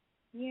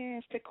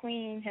 Yes, the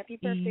Queen. Happy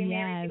birthday,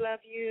 Mary. We love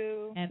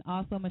you. And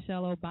also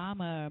Michelle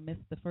Obama,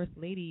 the First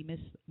Lady, Miss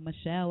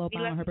Michelle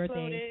Obama, her birthday.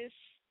 Lotus.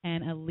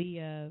 And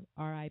Aaliyah,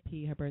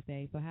 R.I.P., her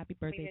birthday. So happy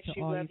birthday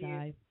to all you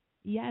guys.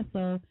 Yeah,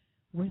 so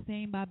we're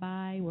saying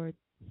bye-bye. We're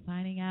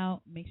signing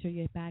out. Make sure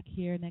you're back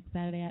here next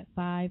Saturday at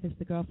 5. It's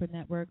the Girlfriend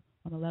Network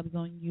on the Love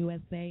Zone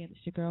USA, and it's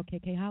your girl,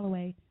 KK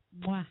Holloway.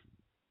 Mwah.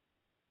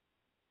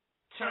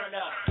 Turn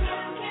up.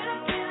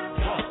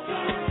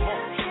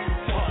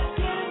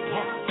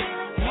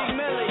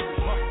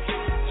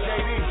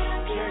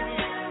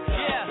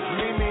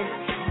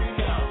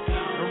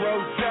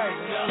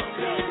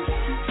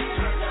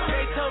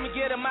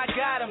 I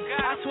got him.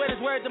 I swear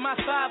this word to my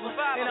father.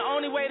 And the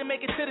only way to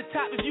make it to the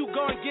top is you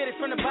go and get it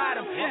from the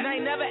bottom. And I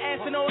ain't never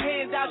asked for no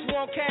handouts. You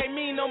won't carry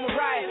me, no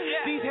Mariah.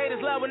 These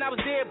haters love when I was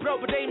dead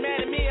broke, but they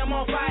mad at me. I'm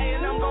on fire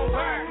and I'm gon'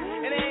 burn.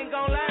 And they ain't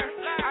gon' learn.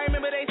 I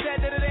remember they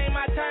said that it ain't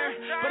my turn,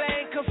 but I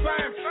ain't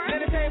confirmed.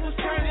 Then the tables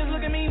turn, just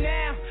look at me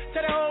now.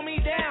 Try to hold me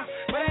down,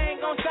 but I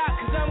ain't gon' stop,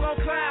 cause I'm gon'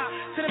 climb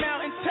to the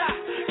mountain top,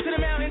 and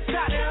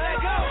let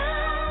go.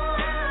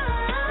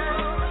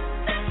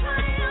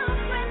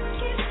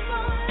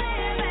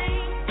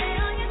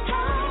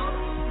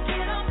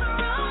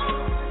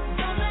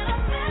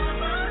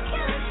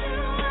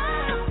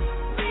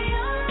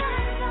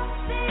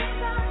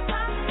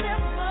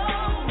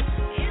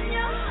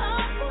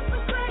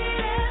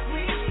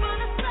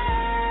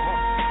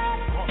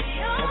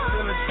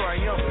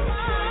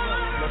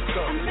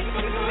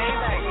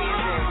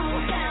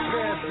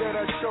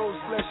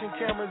 Flashing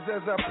cameras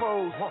as I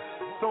pose,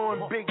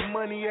 throwing big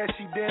money as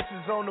she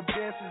dances on the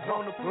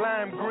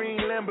lime green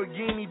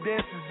Lamborghini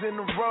dances in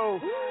the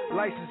road.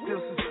 License still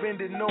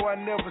suspended, no, I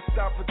never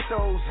stop for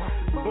toes.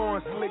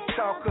 Born slick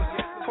talker,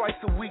 twice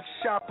a week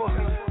shopper.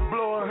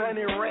 Blow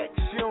 100 racks,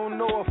 you don't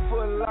know a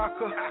Foot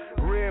Locker.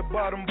 Red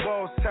bottom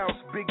boss house,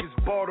 biggest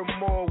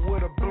Baltimore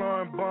with a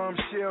blonde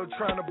bombshell.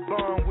 Trying to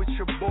bond with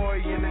your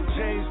boy in a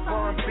James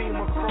Bond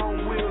Beamer,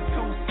 chrome wheel,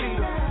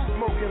 2-seater.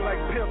 Smoking like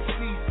Pimp C,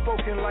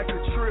 spoken like a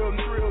trill.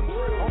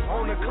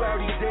 On a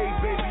cloudy day,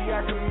 baby,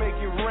 I can make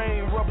it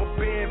rain. Rubber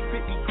band,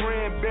 50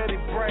 grand, bet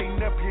it brighten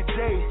up your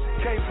day.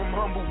 Came from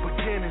humble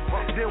beginnings,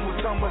 then was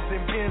Summers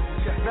and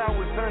Benzes. Now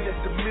it's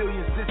hundreds of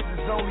millions, this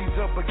is only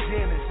the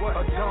beginning.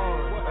 A dawn,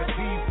 a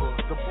diva,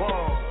 the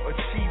bar,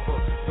 achiever,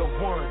 the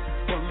one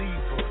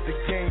believer. The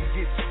game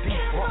gets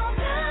deeper.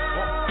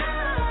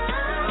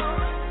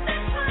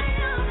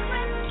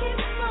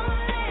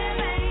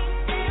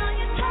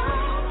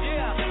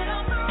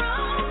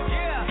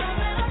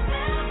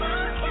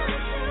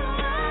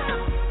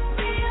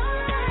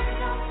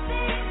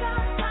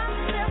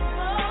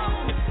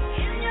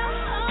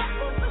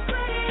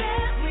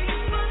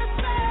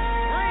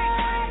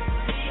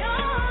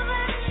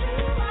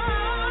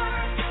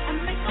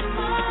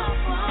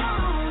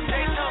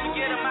 They told me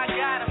get 'em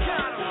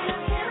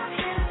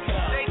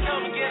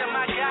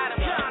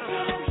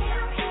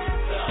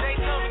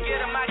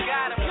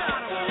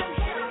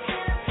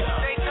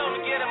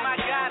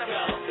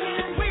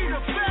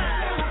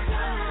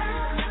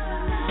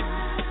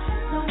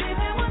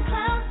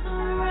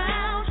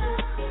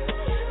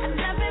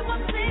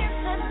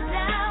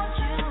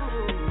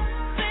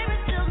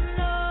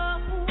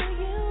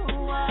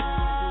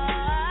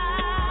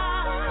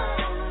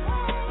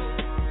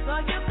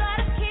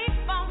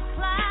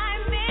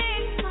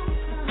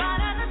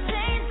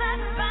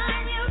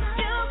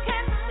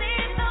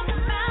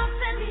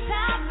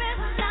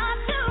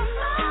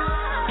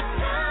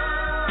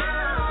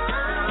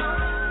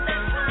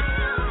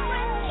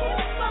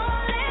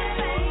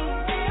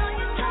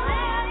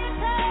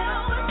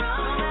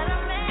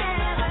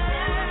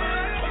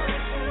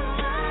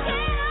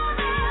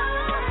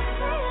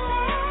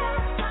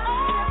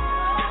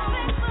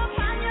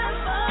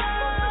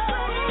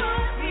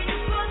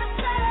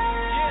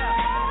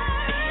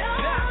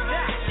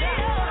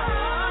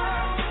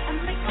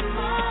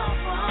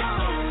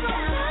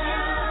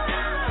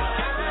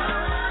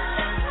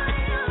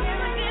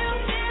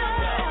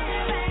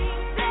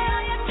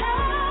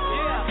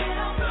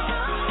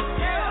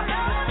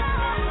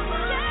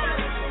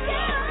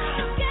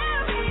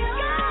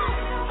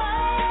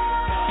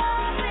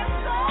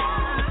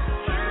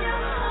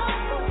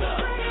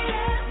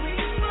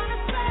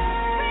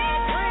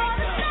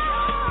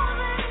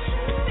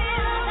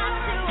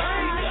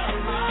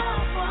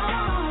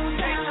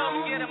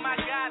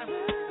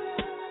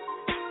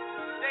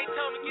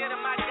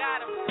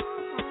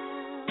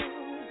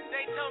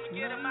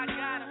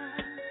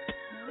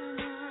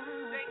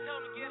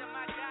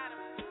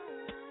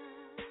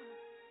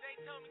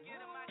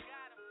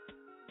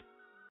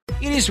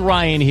It is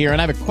Ryan here, and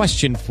I have a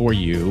question for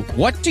you.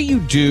 What do you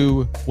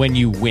do when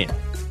you win?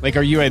 Like,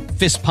 are you a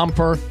fist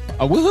pumper,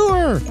 a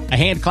woo-hooer, a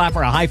hand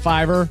clapper, a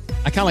high-fiver?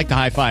 I kind of like the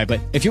high-five, but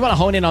if you want to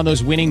hone in on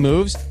those winning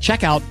moves,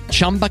 check out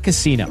Chumba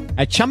Casino.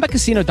 At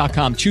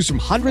ChumbaCasino.com, choose from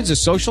hundreds of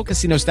social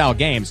casino-style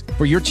games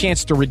for your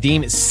chance to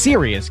redeem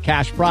serious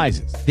cash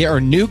prizes. There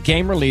are new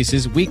game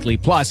releases weekly,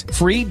 plus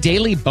free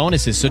daily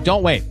bonuses, so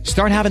don't wait.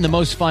 Start having the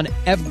most fun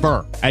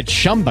ever at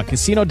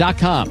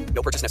ChumbaCasino.com.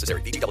 No purchase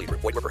necessary. VGW.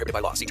 Void where prohibited by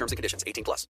law. See terms and conditions. 18+.